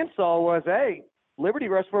what fans saw was, hey, Liberty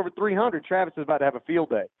rushed for over 300. Travis is about to have a field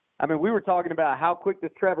day. I mean, we were talking about how quick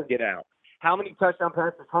does Trevor get out? How many touchdown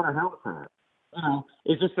passes Hunter Helmut had?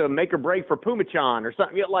 Is this a make or break for Pumachan or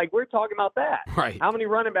something? We're talking about that. Right. How many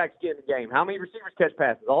running backs get in the game? How many receivers catch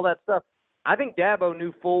passes? All that stuff. I think Dabo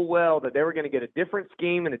knew full well that they were going to get a different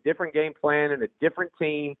scheme and a different game plan and a different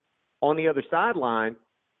team on the other sideline.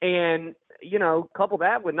 And, couple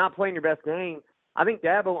that with not playing your best game, I think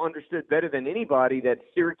Dabo understood better than anybody that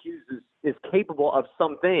Syracuse is capable of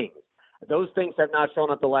some things. Those things have not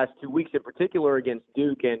shown up the last 2 weeks, in particular against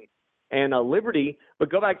Duke and Liberty. But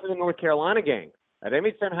go back to the North Carolina game. They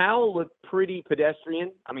made Sam Howell look pretty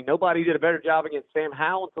pedestrian. I mean, nobody did a better job against Sam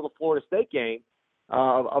Howell until the Florida State game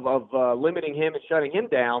of limiting him and shutting him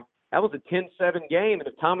down. That was a 10-7 game, and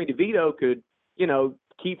if Tommy DeVito could,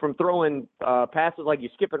 keep from throwing passes like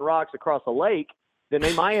you're skipping rocks across a lake, then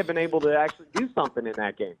they might have been able to actually do something in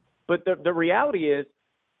that game. But the reality is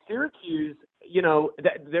Syracuse,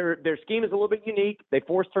 their scheme is a little bit unique. They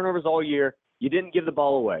forced turnovers all year. You didn't give the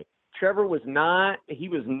ball away. Trevor was not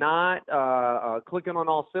clicking on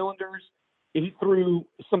all cylinders. He threw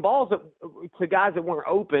some balls to guys that weren't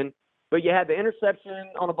open, but you had the interception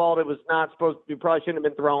on a ball that was not supposed to, probably shouldn't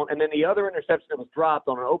have been thrown, and then the other interception that was dropped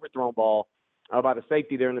on an overthrown ball by the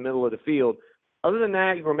safety there in the middle of the field. Other than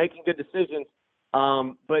that, you were making good decisions.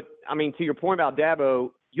 But, I mean, to your point about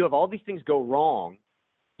Dabo, you have all these things go wrong.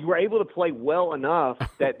 You were able to play well enough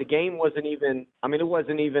that the game wasn't even – I mean, it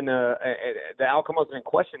wasn't even the outcome wasn't in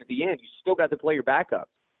question at the end. You still got to play your backups.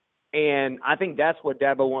 And I think that's what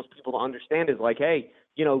Dabo wants people to understand is like, hey,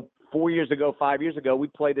 4 years ago, 5 years ago, we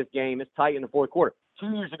played this game. It's tight in the fourth quarter.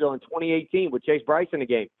 2 years ago in 2018 with Chase Bryce in the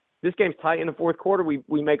game, this game's tight in the fourth quarter. We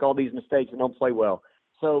make all these mistakes and don't play well.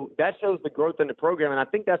 So that shows the growth in the program, and I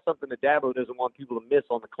think that's something that Dabo doesn't want people to miss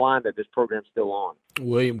on the climb that this program's still on.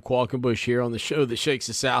 William Qualkenbush here on the show that shakes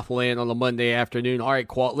the Southland on a Monday afternoon. All right,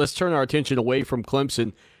 Qualt, let's turn our attention away from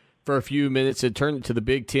Clemson for a few minutes and turn it to the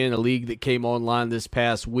Big Ten, a league that came online this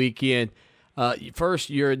past weekend.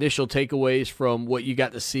 First, your initial takeaways from what you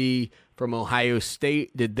got to see from Ohio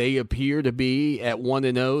State. Did they appear to be at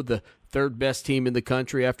 1-0, the third best team in the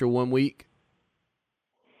country after 1 week?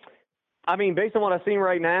 I mean, based on what I've seen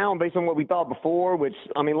right now and based on what we thought before, which,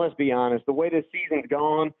 I mean, let's be honest, the way this season's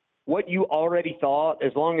gone, what you already thought,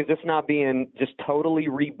 as long as it's not being just totally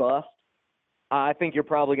rebuffed, I think you're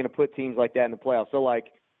probably going to put teams like that in the playoffs. So, like,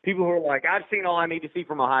 people who are like, I've seen all I need to see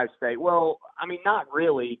from Ohio State. Well, I mean, not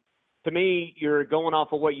really. To me, you're going off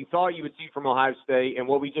of what you thought you would see from Ohio State and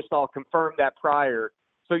what we just saw confirmed that prior,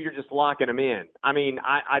 so you're just locking them in. I mean,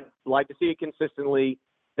 I'd like to see it consistently.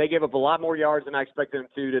 They gave up a lot more yards than I expected them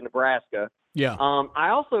to Nebraska. Yeah. I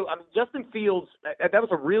mean, Justin Fields, that was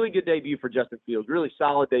a really good debut for Justin Fields, really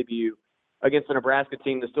solid debut against a Nebraska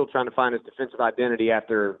team that's still trying to find its defensive identity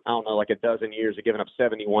after, I don't know, like a dozen years of giving up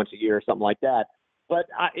 70 once a year or something like that. But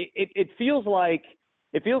it feels like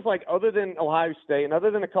other than Ohio State and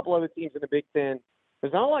other than a couple other teams in the Big Ten,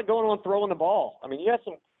 there's not a lot going on throwing the ball. I mean, you have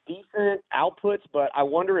some decent outputs, but I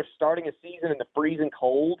wonder if starting a season in the freezing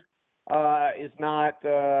cold is not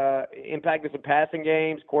impacting some passing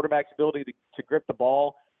games, quarterback's ability to grip the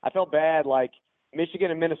ball. I felt bad, like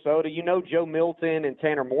Michigan and Minnesota. Joe Milton and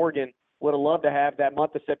Tanner Morgan would have loved to have that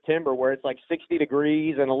month of September where it's like 60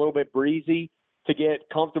 degrees and a little bit breezy to get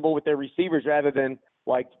comfortable with their receivers rather than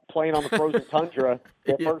like playing on the frozen tundra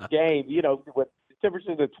their first game, with temperatures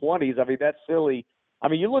in the 20s. I mean, that's silly. I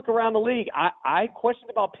mean, you look around the league, I questioned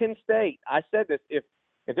about Penn State. I said this, if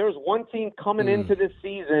there was one team coming into this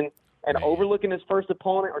season and overlooking his first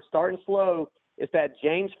opponent or starting slow, it's that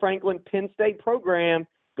James Franklin Penn State program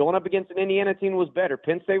going up against an Indiana team was better.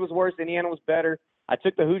 Penn State was worse. Indiana was better. I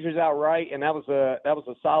took the Hoosiers outright, and that was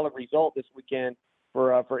a solid result this weekend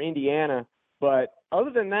for Indiana. But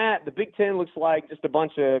other than that, the Big Ten looks like just a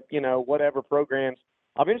bunch of, whatever programs.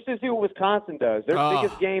 I'm interested to see what Wisconsin does. Their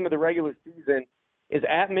biggest game of the regular season is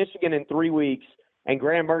at Michigan in 3 weeks, and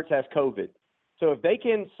Graham Mertz has COVID. So if they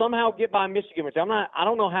can somehow get by Michigan, which I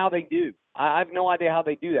don't know how they do. I have no idea how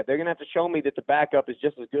they do that. They're going to have to show me that the backup is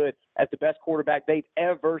just as good as the best quarterback they've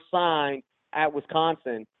ever signed at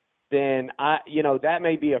Wisconsin. Then that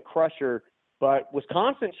may be a crusher. But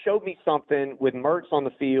Wisconsin showed me something with Mertz on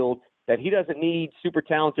the field that he doesn't need super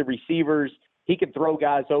talented receivers. He can throw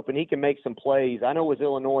guys open. He can make some plays. I know it was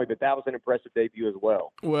Illinois, but that was an impressive debut as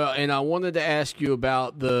well. Well, and I wanted to ask you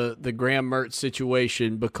about the Graham Mertz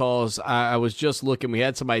situation because I was just looking. We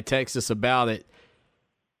had somebody text us about it.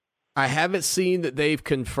 I haven't seen that they've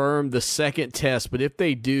confirmed the second test, but if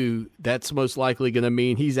they do, that's most likely going to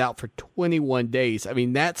mean he's out for 21 days. I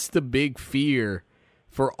mean, that's the big fear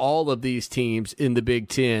for all of these teams in the Big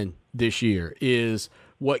Ten this year is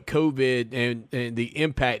what COVID and the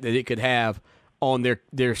impact that it could have on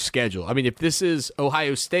their schedule. I mean, if this is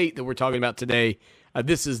Ohio State that we're talking about today,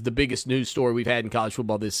 this is the biggest news story we've had in college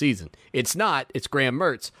football this season. It's not. It's Graham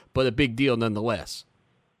Mertz, but a big deal nonetheless.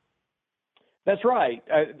 That's right.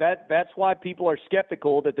 That's why people are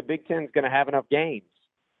skeptical that the Big Ten is going to have enough games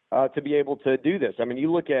to be able to do this. I mean,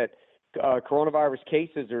 you look at coronavirus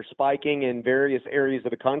cases are spiking in various areas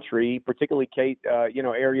of the country, particularly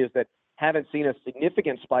areas that haven't seen a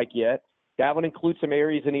significant spike yet. That would include some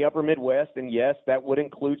areas in the upper Midwest, and yes, that would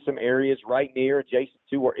include some areas right near, adjacent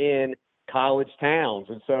to, or in college towns.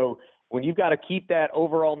 And so when you've got to keep that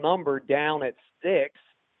overall number down at 6,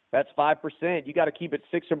 that's 5%. You got to keep it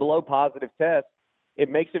 6 or below positive tests. It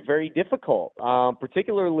makes it very difficult,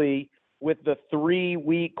 particularly with the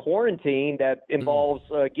 3-week quarantine that involves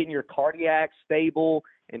getting your cardiac stable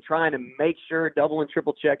and trying to make sure, double and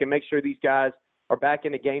triple check, and make sure these guys are back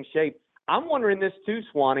into game shape. I'm wondering this too,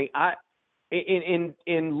 Swanee. In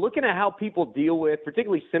looking at how people deal with,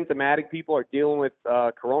 particularly symptomatic people are dealing with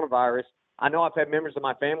coronavirus, I know I've had members of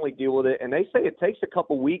my family deal with it, and they say it takes a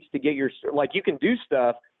couple weeks to get you can do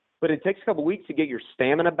stuff, but it takes a couple weeks to get your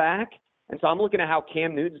stamina back. And so I'm looking at how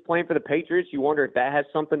Cam Newton's playing for the Patriots. You wonder if that has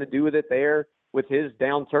something to do with it there, with his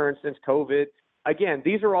downturn since COVID. Again,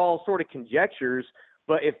 these are all sort of conjectures,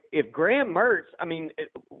 but if Graham Mertz, I mean,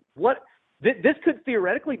 this could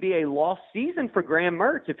theoretically be a lost season for Graham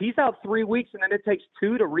Mertz. If he's out 3 weeks and then it takes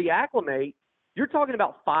 2 to reacclimate, you're talking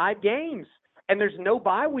about 5 games, and there's no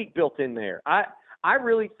bye week built in there. I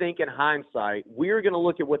really think in hindsight, we're going to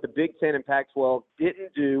look at what the Big Ten and Pac-12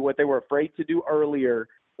 didn't do, what they were afraid to do earlier,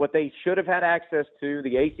 what they should have had access to,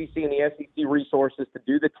 the ACC and the SEC resources to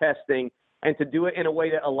do the testing and to do it in a way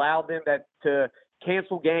that allowed them to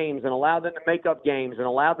cancel games and allow them to make up games and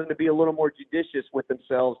allow them to be a little more judicious with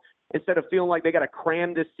themselves instead of feeling like they got to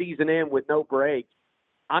cram this season in with no break.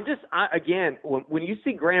 Again, when you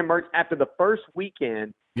see Graham Mertz after the first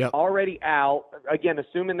weekend already out, again,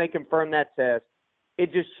 assuming they confirm that test,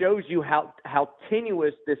 it just shows you how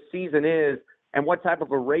tenuous this season is and what type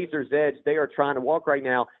of a razor's edge they are trying to walk right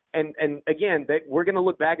now. And again, we're going to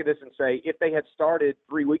look back at this and say, if they had started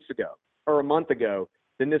 3 weeks ago or a month ago,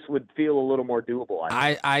 then this would feel a little more doable.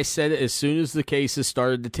 I said it as soon as the cases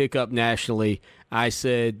started to tick up nationally. I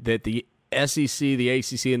said that the SEC, the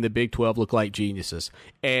ACC, and the Big 12 look like geniuses.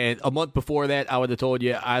 And a month before that, I would have told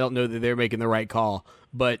you I don't know that they're making the right call.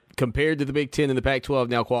 But compared to the Big 10 and the Pac-12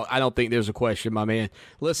 now, I don't think there's a question, my man.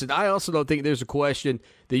 Listen, I also don't think there's a question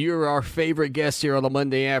that you're our favorite guest here on a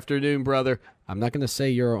Monday afternoon, brother. I'm not going to say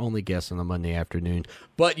you're our only guest on a Monday afternoon,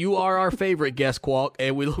 but you are our favorite guest, Qualk,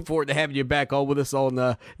 and we look forward to having you back on with us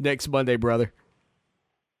on next Monday, brother.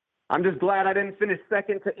 I'm just glad I didn't finish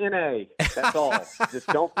second to NA. That's all. Just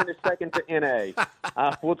don't finish second to NA.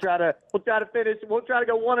 We'll try to finish. We'll try to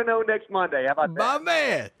go 1-0 next Monday. How about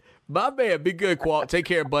that? My man, be good, Qualt. Take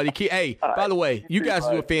care, buddy. Hey, by the way, you guys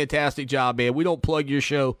do a fantastic job, man. We don't plug your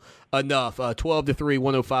show enough. 12 to 3,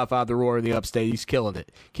 105.5 The Roar in the Upstate. He's killing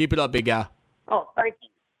it. Keep it up, big guy. Oh, thank you.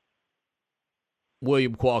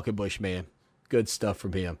 William Qualkenbush, man. Good stuff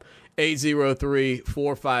from him.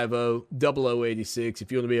 803-450-0086. If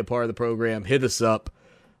you want to be a part of the program, hit us up.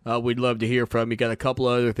 We'd love to hear from you. Got a couple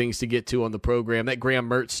of other things to get to on the program. That Graham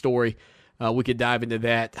Mertz story, we could dive into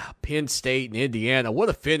that. Penn State and Indiana, what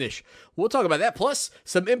a finish. We'll talk about that. Plus,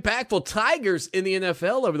 some impactful Tigers in the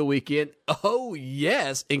NFL over the weekend. Oh,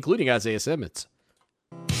 yes, including Isaiah Simmons.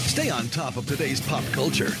 Stay on top of today's pop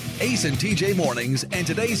culture. Ace and TJ Mornings and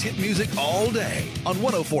today's hit music all day on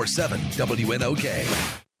 104.7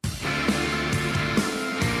 WNOK.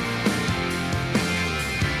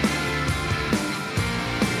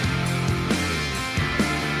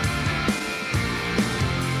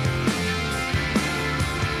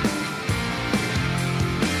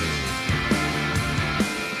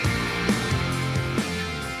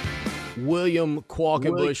 William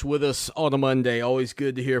Qualkenbush with us on a Monday. Always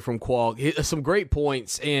good to hear from Qualk. Some great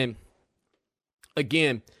points. And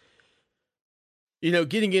again,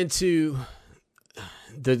 getting into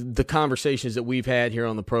the conversations that we've had here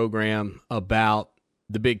on the program about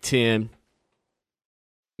the Big Ten,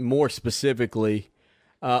 more specifically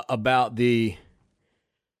about the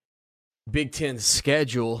Big Ten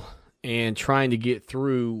schedule and trying to get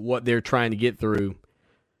through what they're trying to get through.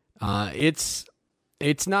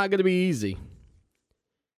 It's not going to be easy.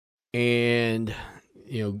 And,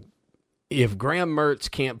 if Graham Mertz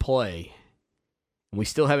can't play, and we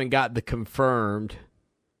still haven't got the confirmed,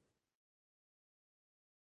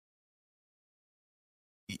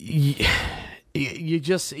 you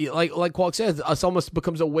just, like Qualk says, it almost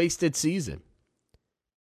becomes a wasted season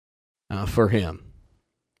for him.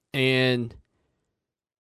 And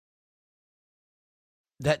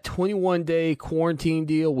that 21-day quarantine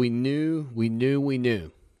deal, we knew.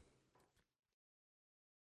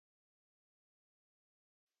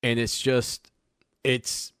 And it's just,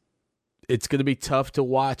 it's going to be tough to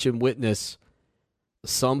watch and witness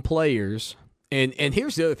some players. And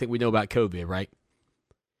here's the other thing we know about COVID, right?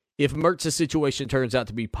 If Mertz's situation turns out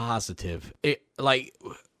to be positive, it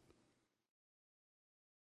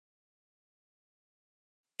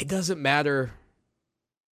doesn't matter.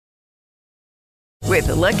 With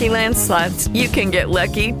the Lucky Land Slots, you can get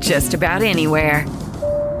lucky just about anywhere.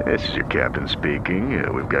 This is your captain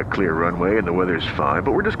speaking. We've got clear runway and the weather's fine,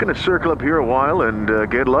 but we're just going to circle up here a while and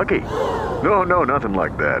get lucky. No, nothing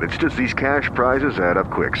like that. It's just these cash prizes add up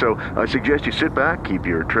quick. So I suggest you sit back, keep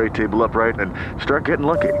your tray table upright, and start getting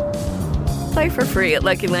lucky. Play for free at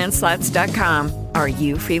LuckyLandSlots.com. Are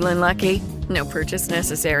you feeling lucky? No purchase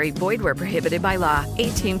necessary. Void where prohibited by law.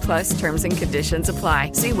 18+ terms and conditions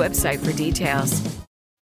apply. See website for details.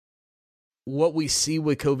 What we see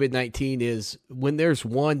with COVID-19 is when there's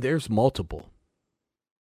one, there's multiple.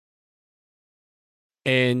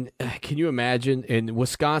 And can you imagine? And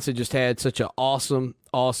Wisconsin just had such an awesome,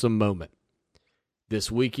 awesome moment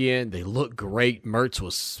this weekend. They looked great. Mertz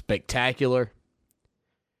was spectacular.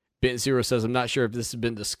 Ben Zero says, I'm not sure if this has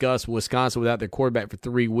been discussed. Wisconsin without their quarterback for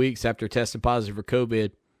 3 weeks after testing positive for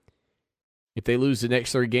COVID. If they lose the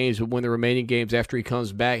next 3 games but win the remaining games after he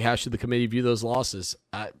comes back, how should the committee view those losses?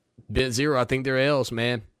 Ben Zero, I think they're L's,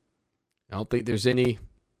 man. I don't think there's any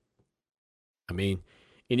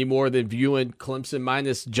more than viewing Clemson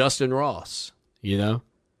minus Justin Ross, you know?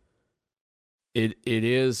 It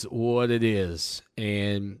is what it is.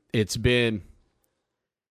 And it's been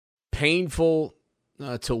painful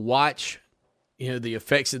to watch, the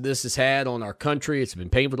effects that this has had on our country. It's been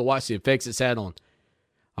painful to watch the effects it's had on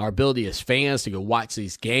our ability as fans to go watch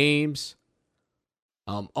these games,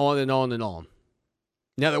 on and on and on.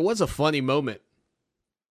 Now, there was a funny moment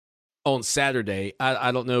on Saturday.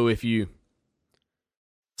 I don't know if you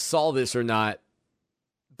saw this or not,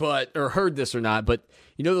 or heard this or not, but,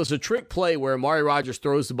 there was a trick play where Amari Rodgers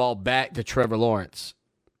throws the ball back to Trevor Lawrence.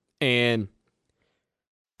 And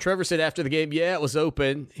Trevor said after the game, yeah, it was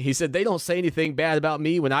open. He said, they don't say anything bad about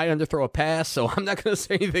me when I underthrow a pass, so I'm not going to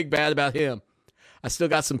say anything bad about him. I still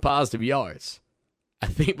got some positive yards. I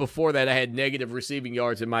think before that I had negative receiving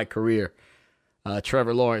yards in my career.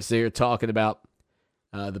 Trevor Lawrence there talking about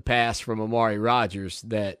the pass from Amari Rodgers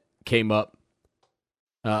that came up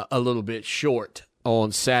a little bit short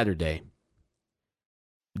on Saturday.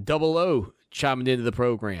 Double O chiming into the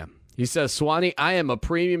program. He says, Swanee, I am a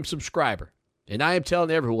premium subscriber, and I am telling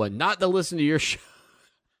everyone not to listen to your show.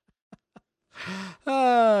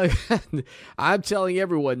 I'm telling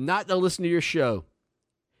everyone not to listen to your show.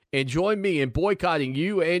 And join me in boycotting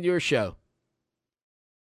you and your show.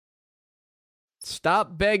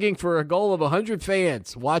 Stop begging for a goal of 100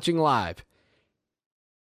 fans watching live.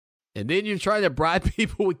 And then you're trying to bribe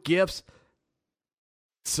people with gifts.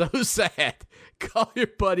 So sad. Call your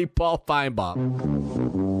buddy Paul Feinbaum.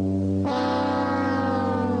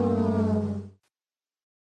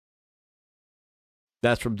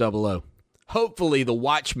 That's from Double O. Hopefully the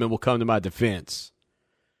Watchman will come to my defense.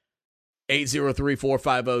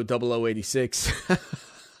 803-450-0086.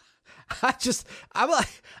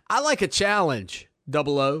 I like a challenge,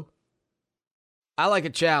 Double O. I like a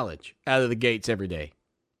challenge out of the gates every day.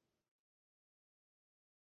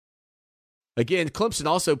 Again, Clemson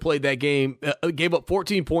also played that game, gave up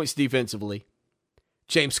 14 points defensively.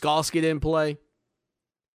 James Skalski didn't play.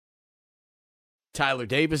 Tyler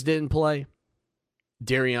Davis didn't play.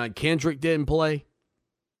 Darion Kendrick didn't play.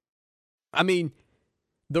 I mean,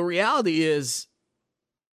 the reality is,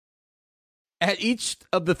 at each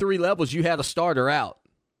of the 3 levels, you had a starter out.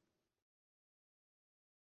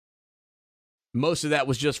 Most of that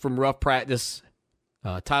was just from rough practice.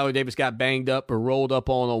 Tyler Davis got banged up or rolled up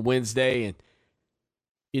on Wednesday. And,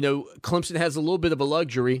 Clemson has a little bit of a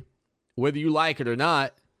luxury, whether you like it or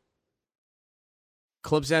not.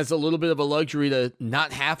 Clemson has a little bit of a luxury to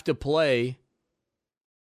not have to play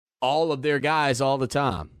all of their guys all the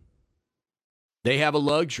time. They have a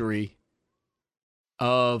luxury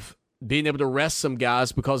of being able to rest some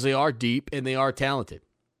guys because they are deep and they are talented.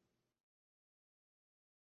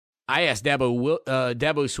 I asked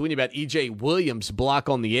Dabo Sweeney about E.J. Williams' block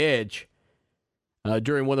on the edge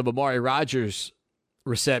during one of Amari Rodgers'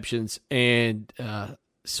 receptions, and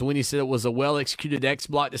Sweeney said it was a well-executed X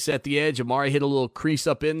block to set the edge. Amari hit a little crease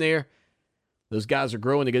up in there. Those guys are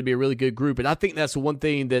growing. They're going to be a really good group. And I think that's one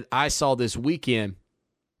thing that I saw this weekend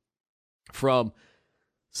from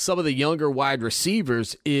some of the younger wide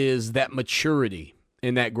receivers is that maturity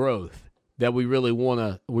and that growth that we really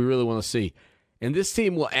want to see. And this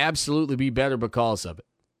team will absolutely be better because of it.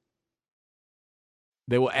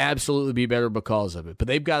 They will absolutely be better because of it. But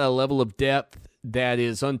they've got a level of depth that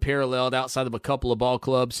is unparalleled outside of a couple of ball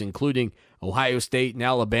clubs, including Ohio State and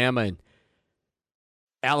Alabama. And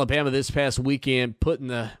Alabama this past weekend putting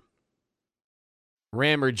the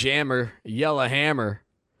rammer jammer, yellow hammer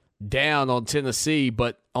down on Tennessee,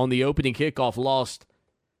 but on the opening kickoff lost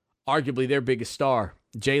arguably their biggest star,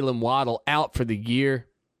 Jalen Waddle, out for the year.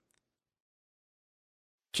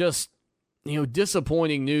 Just,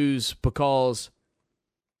 disappointing news because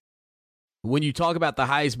when you talk about the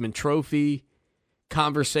Heisman Trophy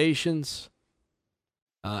conversations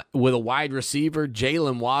with a wide receiver,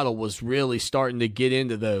 Jalen Waddle was really starting to get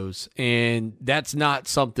into those, and that's not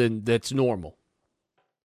something that's normal.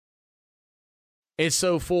 And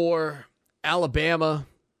so for Alabama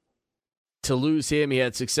to lose him, he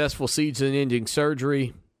had successful season-ending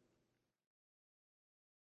surgery.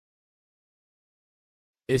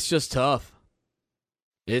 It's just tough.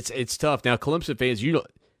 It's tough. Now, Clemson fans, you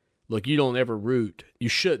don't ever root. You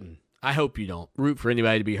shouldn't. I hope you don't root for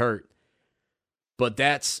anybody to be hurt. But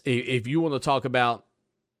that's, if you want to talk about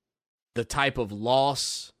the type of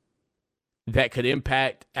loss that could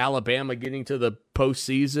impact Alabama getting to the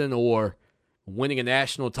postseason or winning a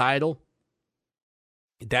national title,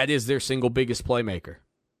 that is their single biggest playmaker.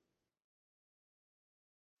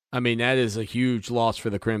 I mean, that is a huge loss for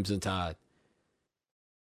the Crimson Tide.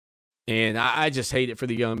 And I just hate it for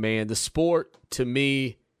the young man. The sport, to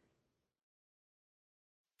me,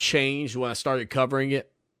 changed when I started covering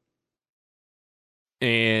it.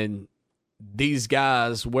 And these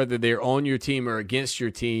guys, whether they're on your team or against your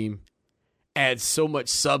team, add so much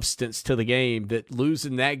substance to the game that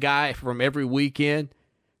losing that guy from every weekend,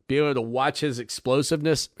 be able to watch his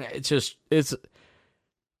explosiveness, it's just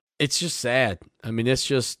sad. I mean,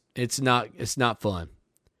 it's not fun.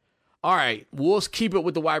 All right, we'll keep it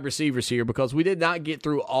with the wide receivers here because we did not get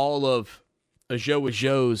through all of Ajou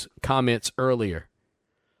Ajou's comments earlier.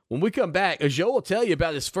 When we come back, Ajou will tell you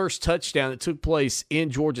about his first touchdown that took place in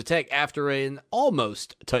Georgia Tech after an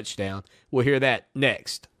almost touchdown. We'll hear that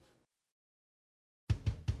next.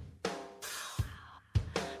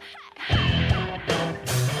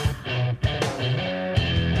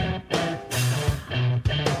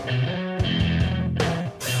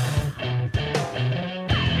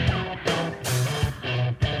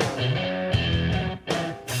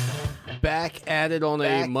 Back at it on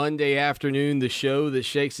a Monday afternoon, the show that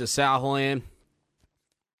shakes the Southland.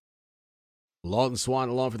 Lawton Swan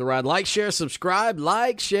along for the ride. Like, share, subscribe.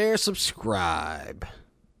 Like, share, subscribe.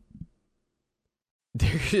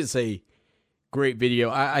 There is a great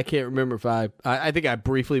video. I can't remember if I think I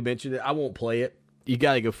briefly mentioned it. I won't play it. You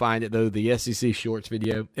got to go find it, though. The SEC Shorts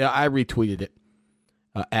video. I retweeted it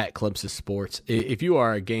at Clemson Sports. If you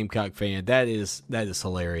are a Gamecock fan, that is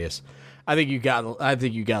hilarious. I think you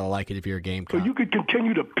gotta like it if you're a Gamecock. So you can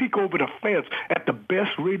continue to peek over the fence at the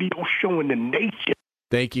best radio show in the nation.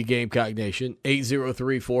 Thank you, Gamecock Nation.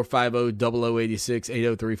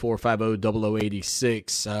 803-450-0086,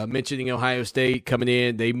 803-450-0086. Mentioning Ohio State coming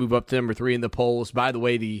in, they move up to number 3 in the polls. By the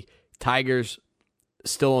way, the Tigers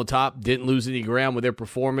still on top, didn't lose any ground with their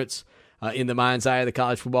performance in the mind's eye of the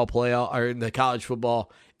college football playoff, or in the college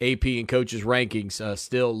football AP and coaches rankings.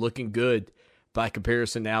 Still looking good by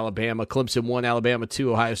comparison to Alabama. Clemson 1, Alabama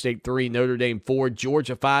 2, Ohio State 3, Notre Dame 4,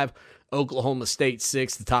 Georgia 5, Oklahoma State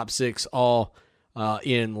 6. The top 6 all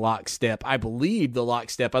in lockstep. I believe the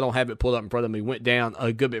lockstep, I don't have it pulled up in front of me, went down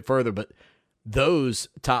a good bit further, but those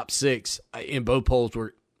top 6 in both polls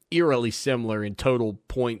were eerily similar in total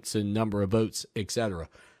points and number of votes, etc.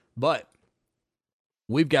 But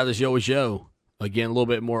we've got Ajou Ajou. Again, a little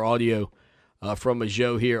bit more audio from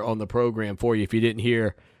Ajou here on the program for you. If you didn't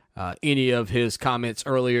hear any of his comments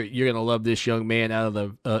earlier, you're going to love this young man out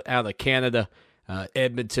of Canada,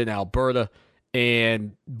 Edmonton, Alberta.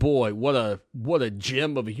 And boy, what a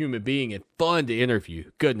gem of a human being and fun to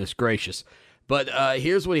interview. Goodness gracious. But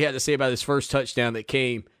here's what he had to say about his first touchdown that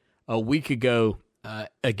came a week ago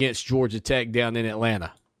against Georgia Tech down in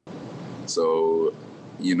Atlanta. So,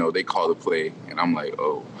 they call the play, and I'm like,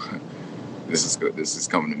 oh, this is good. This is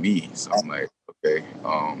coming to me. So I'm like, okay,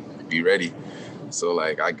 be ready. So,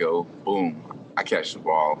 I go, boom, I catch the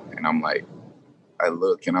ball, and I'm like, I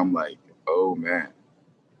look, and I'm like, oh, man,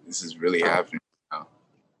 this is really happening now.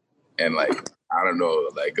 And, I don't know,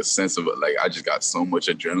 a sense of, I just got so much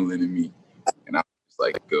adrenaline in me, and I was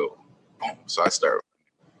like, go, boom. So I start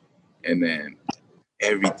running, and then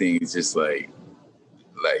everything is just,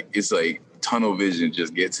 it's like tunnel vision,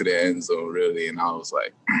 just get to the end zone, really. And I was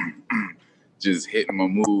like, just hitting my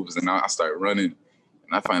moves, and I start running.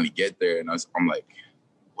 And I finally get there, and I'm like,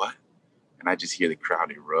 what? And I just hear the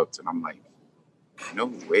crowd erupt, and I'm like, no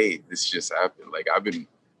way, this just happened. I've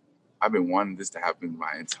been wanting this to happen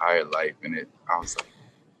my entire life, and I was like,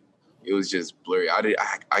 it was just blurry.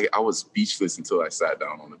 I was speechless until I sat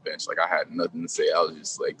down on the bench. I had nothing to say. I was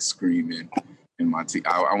just screaming, and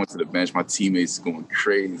I went to the bench. My teammates going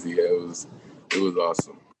crazy. It was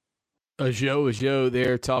awesome. Ajou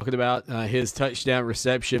there talking about his touchdown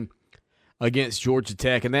reception against Georgia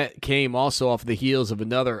Tech, and that came also off the heels of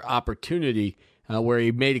another opportunity where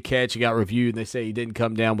he made a catch, he got reviewed, and they say he didn't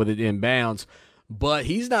come down with it in bounds. But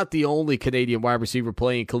he's not the only Canadian wide receiver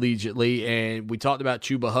playing collegiately, and we talked about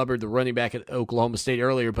Chuba Hubbard, the running back at Oklahoma State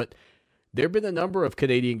earlier, but there have been a number of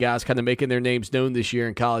Canadian guys kind of making their names known this year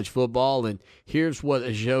in college football, and here's what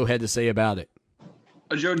Ajou had to say about it.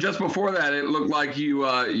 Ajou, just before that, it looked like you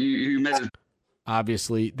made it.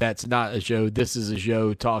 Obviously, that's not Ajou. This is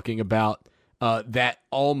Ajou talking about that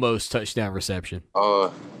almost touchdown reception.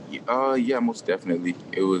 Yeah, most definitely.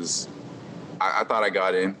 It was, I thought I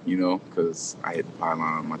got in, because I hit the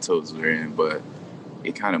pylon, my toes were in, but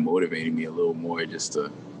it kind of motivated me a little more just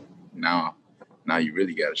to now you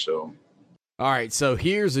really got to show 'em. All right, so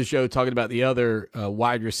here's the show talking about the other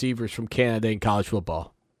wide receivers from Canada in college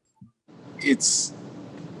football. It's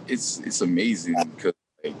amazing because,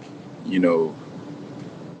 like, you know,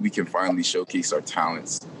 we can finally showcase our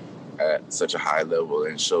talents at such a high level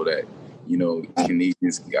and show that, you know,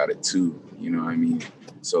 Canadians got it too. You know what I mean?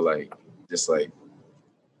 So, like, just like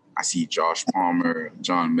I see Josh Palmer,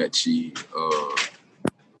 John Mechie,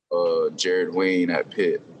 Jared Wayne at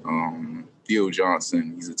Pitt, Theo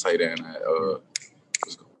Johnson, he's a tight end at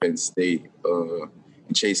Penn State, and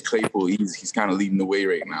Chase Claypool, he's kind of leading the way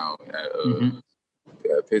right now at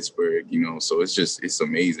Pittsburgh, you know. So it's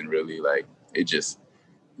amazing, really. Like, it just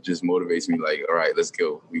motivates me. Like, all right, let's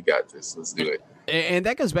go, we got this, let's do it. And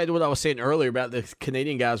that goes back to what I was saying earlier about the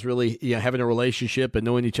Canadian guys really, you know, having a relationship and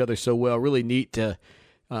knowing each other so well. Really neat to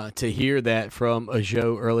hear that from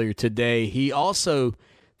Ajou earlier today. He also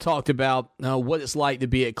talked about what it's like to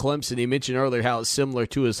be at Clemson. He mentioned earlier how it's similar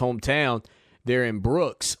to his hometown there in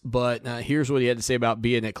Brooks, but here's what he had to say about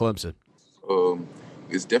being at Clemson.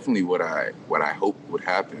 It's definitely what I hoped would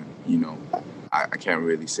happen. You know, I can't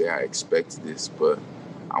really say I expected this, but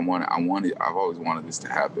I've always wanted this to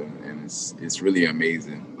happen, and it's really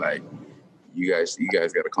amazing. Like, you guys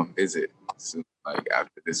got to come visit soon, like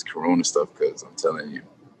after this Corona stuff, because I'm telling you,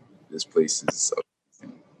 this place is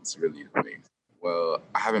amazing. It's really amazing. Well,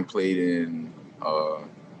 I haven't played in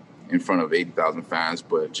front of 80,000 fans,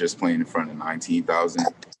 but just playing in front of 19,000,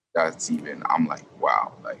 I'm like,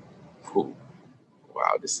 wow, like, cool.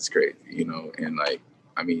 Wow, this is crazy, you know? And, like,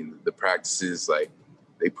 I mean, the practices, like,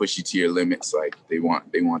 they push you to your limits. Like, they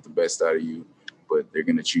want the best out of you, but they're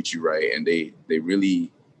going to treat you right. And they really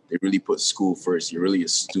put school first. You're really a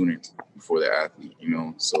student before the athlete, you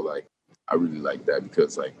know? So, like, I really like that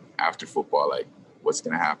because, like, after football, like, what's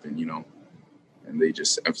going to happen, you know? And they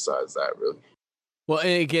just emphasize that, really. Well,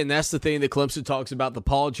 and again, that's the thing that Clemson talks about. The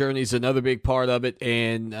Paul journey is another big part of it,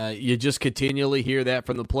 and you just continually hear that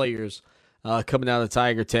from the players coming out of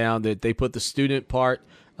Tiger Town, that they put the student part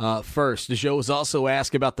first. The show was also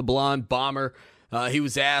asked about the blonde bomber. He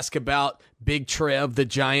was asked about Big Trev, the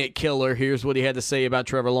giant killer. Here's what he had to say about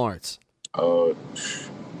Trevor Lawrence.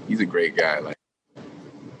 He's a great guy. Like,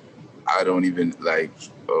 I don't even, like,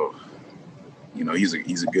 you know, he's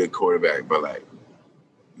a good quarterback, but, like,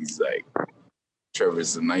 he's like,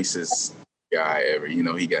 Trevor's the nicest guy ever. You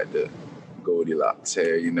know, he got the Goldilocks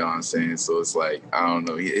hair, you know what I'm saying? So it's like, I don't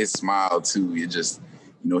know, his smile too, it just,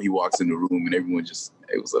 you know, he walks in the room and everyone just,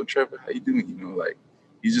 hey, what's up, Trevor? How you doing? You know, like,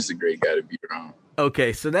 he's just a great guy to be around.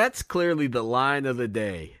 Okay, so that's clearly the line of the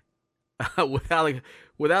day. without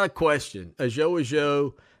a question.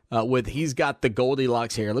 Ajou with he's got the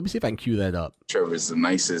Goldilocks hair. Let me see if I can cue that up. Trevor's the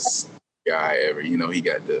nicest guy ever. You know, he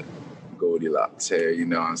got the Goldilocks hair, you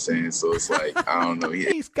know what I'm saying? So it's like, I don't know.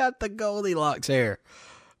 He's got the Goldilocks hair.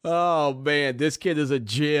 Oh, man, this kid is a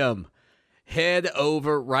gem. Head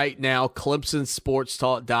over right now,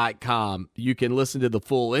 ClemsonSportsTalk.com. You can listen to the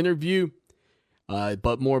full interview,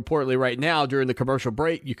 but more importantly right now, during the commercial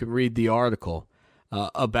break, you can read the article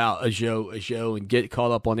about Ajou and get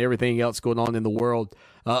caught up on everything else going on in the world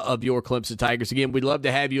of your Clemson Tigers. Again, we'd love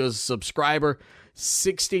to have you as a subscriber.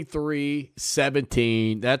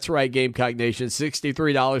 $63.17. That's right, Gamecock Nation.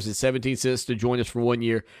 $63.17 to join us for 1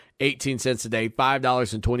 year. 18 cents a day.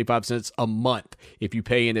 $5.25 a month if you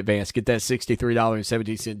pay in advance. Get that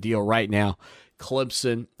 $63.17 deal right now.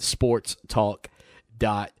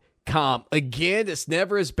 ClemsonSportsTalk.com. Again, it's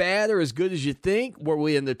never as bad or as good as you think. Were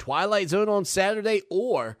we in the Twilight Zone on Saturday,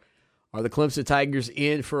 or are the Clemson Tigers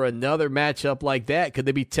in for another matchup like that? Could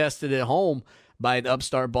they be tested at home by an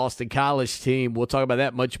upstart Boston College team? We'll talk about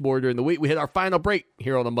that much more during the week. We hit our final break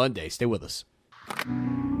here on a Monday. Stay with us.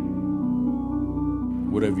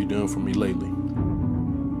 What have you done for me lately?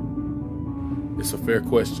 It's a fair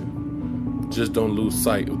question. Just don't lose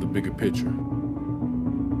sight of the bigger picture.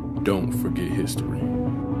 Don't forget history.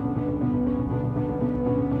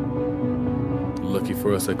 Lucky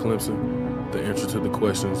for us at Clemson, the answer to the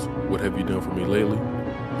questions, what have you done for me lately,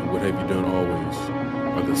 and what have you done always,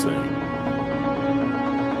 are the same.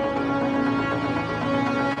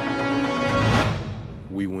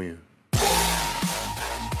 We win.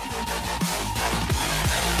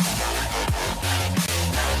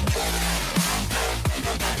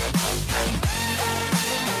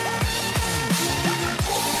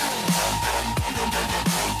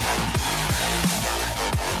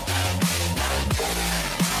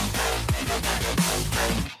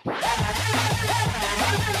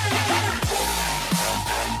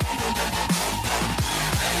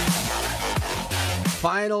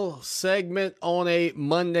 final segment on a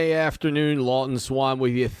Monday afternoon. Lawton Swan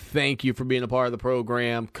with you. Thank you for being a part of the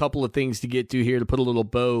program. Couple of things to get to here to put a little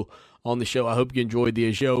bow on the show. I hope you enjoyed the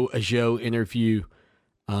Ajou interview.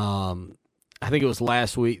 I think it was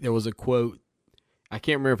last week. There was a quote. I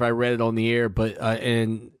can't remember if I read it on the air, but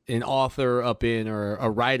an author up in, or a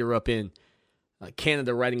writer up in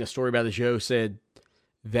Canada writing a story about Ajou said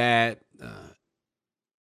that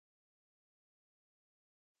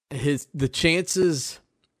the chances,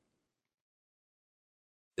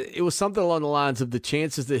 it was something along the lines of the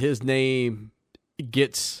chances that his name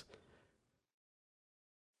gets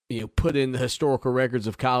put in the historical records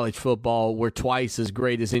of college football were twice as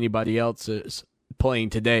great as anybody else's playing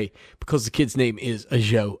today, because the kid's name is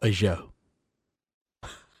Ajou Ajou.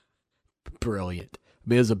 Brilliant. I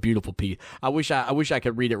mean, it's a beautiful piece. I wish I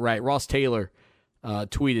could read it right. Ross Taylor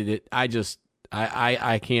tweeted it.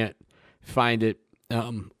 I can't find it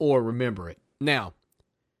or remember it. Now,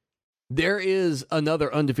 there is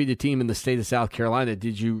another undefeated team in the state of South Carolina.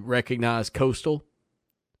 Did you recognize Coastal?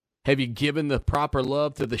 Have you given the proper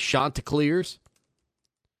love to the Chanticleers?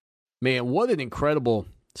 Man, what an incredible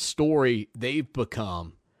story they've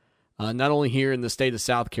become, not only here in the state of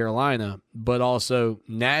South Carolina, but also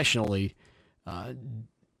nationally,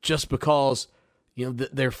 just because,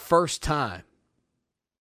 their first time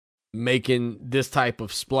making this type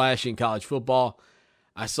of splash in college football.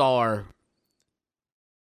 I saw our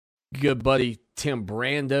good buddy Tim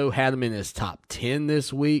Brando had them in his top 10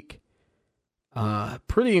 this week.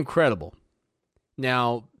 Pretty incredible.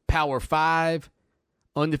 Now, Power 5,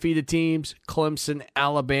 undefeated teams, Clemson,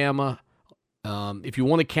 Alabama. If you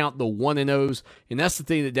want to count the 1-0s, and that's the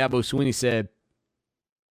thing that Dabo Swinney said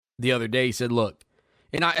the other day. He said, look,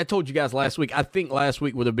 and I told you guys last week, I think last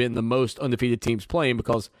week would have been the most undefeated teams playing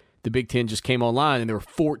because the Big Ten just came online and there were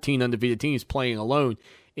 14 undefeated teams playing alone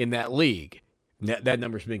in that league. That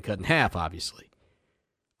number's been cut in half, obviously.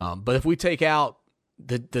 But if we take out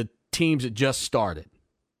the teams that just started,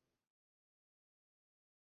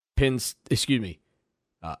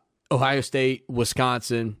 Ohio State,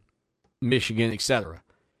 Wisconsin, Michigan, etc.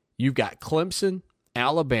 You've got Clemson,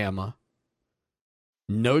 Alabama,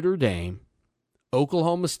 Notre Dame,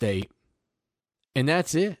 Oklahoma State, and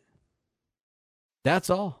that's it. That's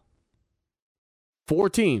all. 4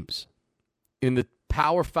 teams in the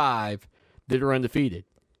Power 5 that are undefeated.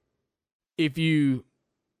 If you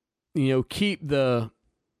keep the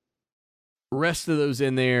rest of those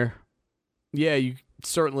in there, yeah, you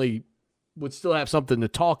certainly would still have something to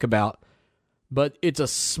talk about, but it's a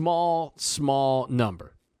small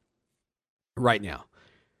number right now.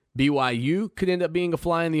 BYU could end up being a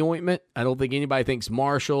fly in the ointment. I don't think anybody thinks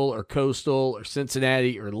Marshall or Coastal or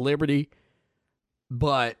Cincinnati or Liberty.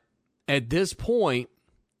 But at this point,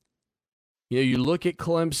 you look at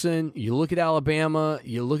Clemson, you look at Alabama,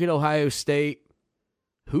 you look at Ohio State.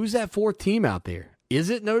 Who's that 4th team out there? Is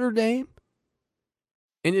it Notre Dame?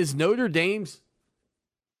 And is Notre Dame's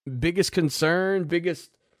biggest concern, the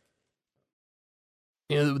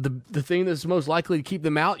thing that's most likely to keep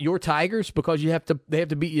them out, your Tigers, because they have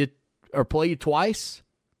to beat you or play you twice?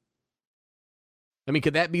 I mean,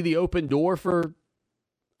 could that be the open door for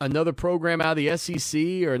another program out of the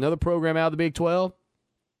SEC or another program out of the Big 12?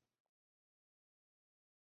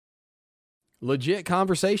 Legit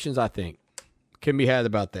conversations, I think, can be had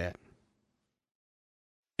about that.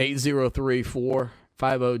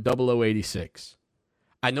 803-450-0086.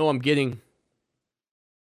 I know I'm getting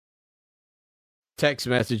text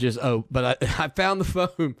messages. Oh, but I found the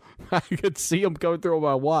phone. I could see them going through on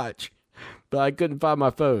my watch, but I couldn't find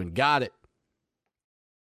my phone. Got it.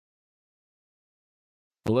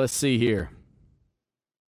 Well, let's see here.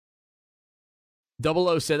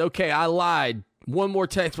 00 said, okay, I lied. One more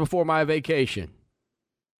text before my vacation.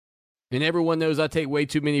 And everyone knows I take way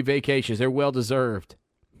too many vacations. They're well-deserved.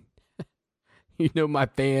 You know my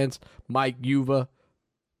fans, Mike Yuva,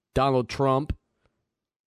 Donald Trump,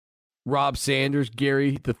 Rob Sanders,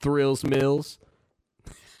 Gary the Thrills Mills.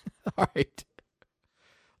 All right.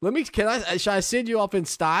 Should I send you off in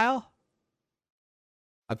style?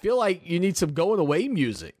 I feel like you need some going away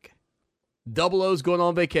music. 00's going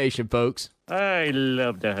on vacation, folks. I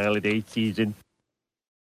love the holiday season.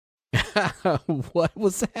 What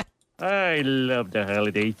was that? I love the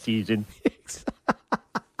holiday season.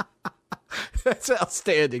 That's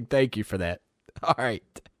outstanding. Thank you for that. All right.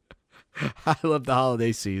 I love the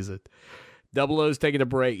holiday season. 00's taking a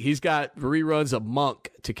break. He's got reruns of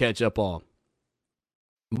Monk to catch up on.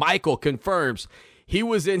 Michael confirms he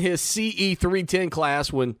was in his CE 310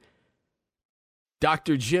 class when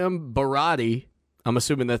Dr. Jim Barati, I'm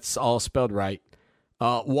assuming that's all spelled right,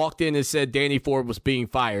 walked in and said Danny Ford was being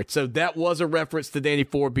fired. So that was a reference to Danny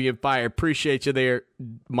Ford being fired. Appreciate you there,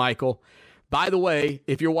 Michael. By the way,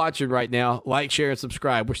 if you're watching right now, like, share, and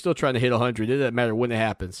subscribe. We're still trying to hit 100. It doesn't matter when it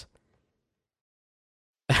happens.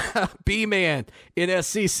 B-Man in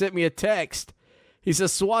SC sent me a text. He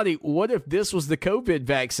says, Swanee, what if this was the COVID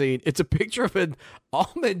vaccine? It's a picture of an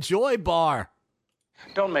Almond Joy bar.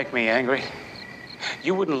 Don't make me angry.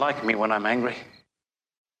 You wouldn't like me when I'm angry.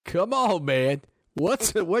 Come on, man.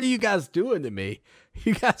 What are you guys doing to me?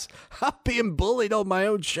 You guys, I'm being bullied on my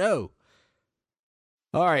own show.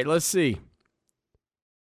 All right, let's see.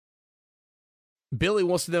 Billy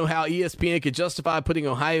wants to know how ESPN could justify putting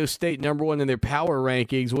Ohio State number 1 in their power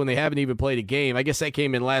rankings when they haven't even played a game. I guess that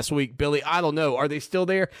came in last week. Billy, I don't know. Are they still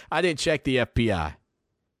there? I didn't check the FPI.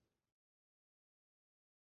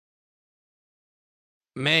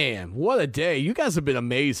 Man, what a day. You guys have been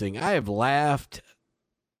amazing. I have laughed.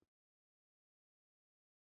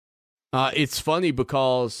 It's funny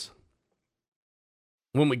because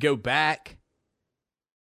when we go back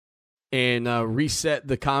and reset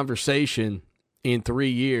the conversation in 3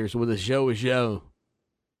 years with Ajou Ajou,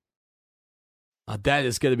 that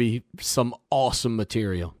is going to be some awesome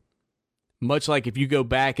material. Much like if you go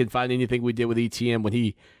back and find anything we did with ETN when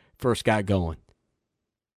he first got going.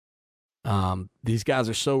 These guys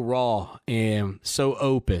are so raw and so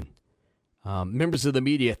open. Members of the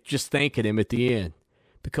media just thanking him at the end.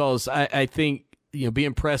 Because I think,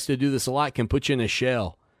 being pressed to do this a lot can put you in a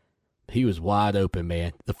shell. He was wide open,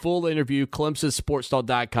 man. The full interview,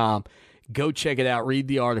 ClemsonSportsTalk.com. Go check it out. Read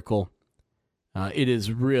the article. It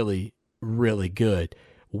is really, really good.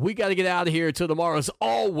 We got to get out of here until tomorrow. As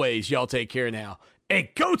always, y'all take care now. And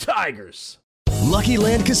go Tigers! Lucky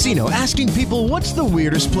Land Casino, asking people, what's the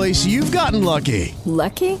weirdest place you've gotten lucky?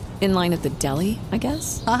 Lucky? In line at the deli, I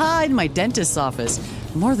guess? Aha, in my dentist's office.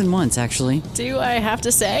 More than once, actually. Do I have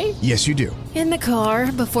to say? Yes, you do. In the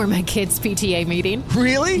car before my kids' PTA meeting.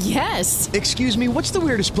 Really? Yes. Excuse me, what's the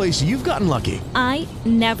weirdest place you've gotten lucky? I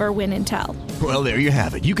never win and tell. Well, there you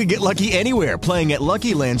have it. You can get lucky anywhere, playing at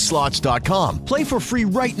LuckyLandSlots.com. Play for free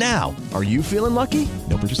right now. Are you feeling lucky?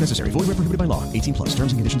 No purchase necessary. Void where prohibited by law. 18+.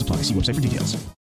 Terms and conditions apply. See website for details.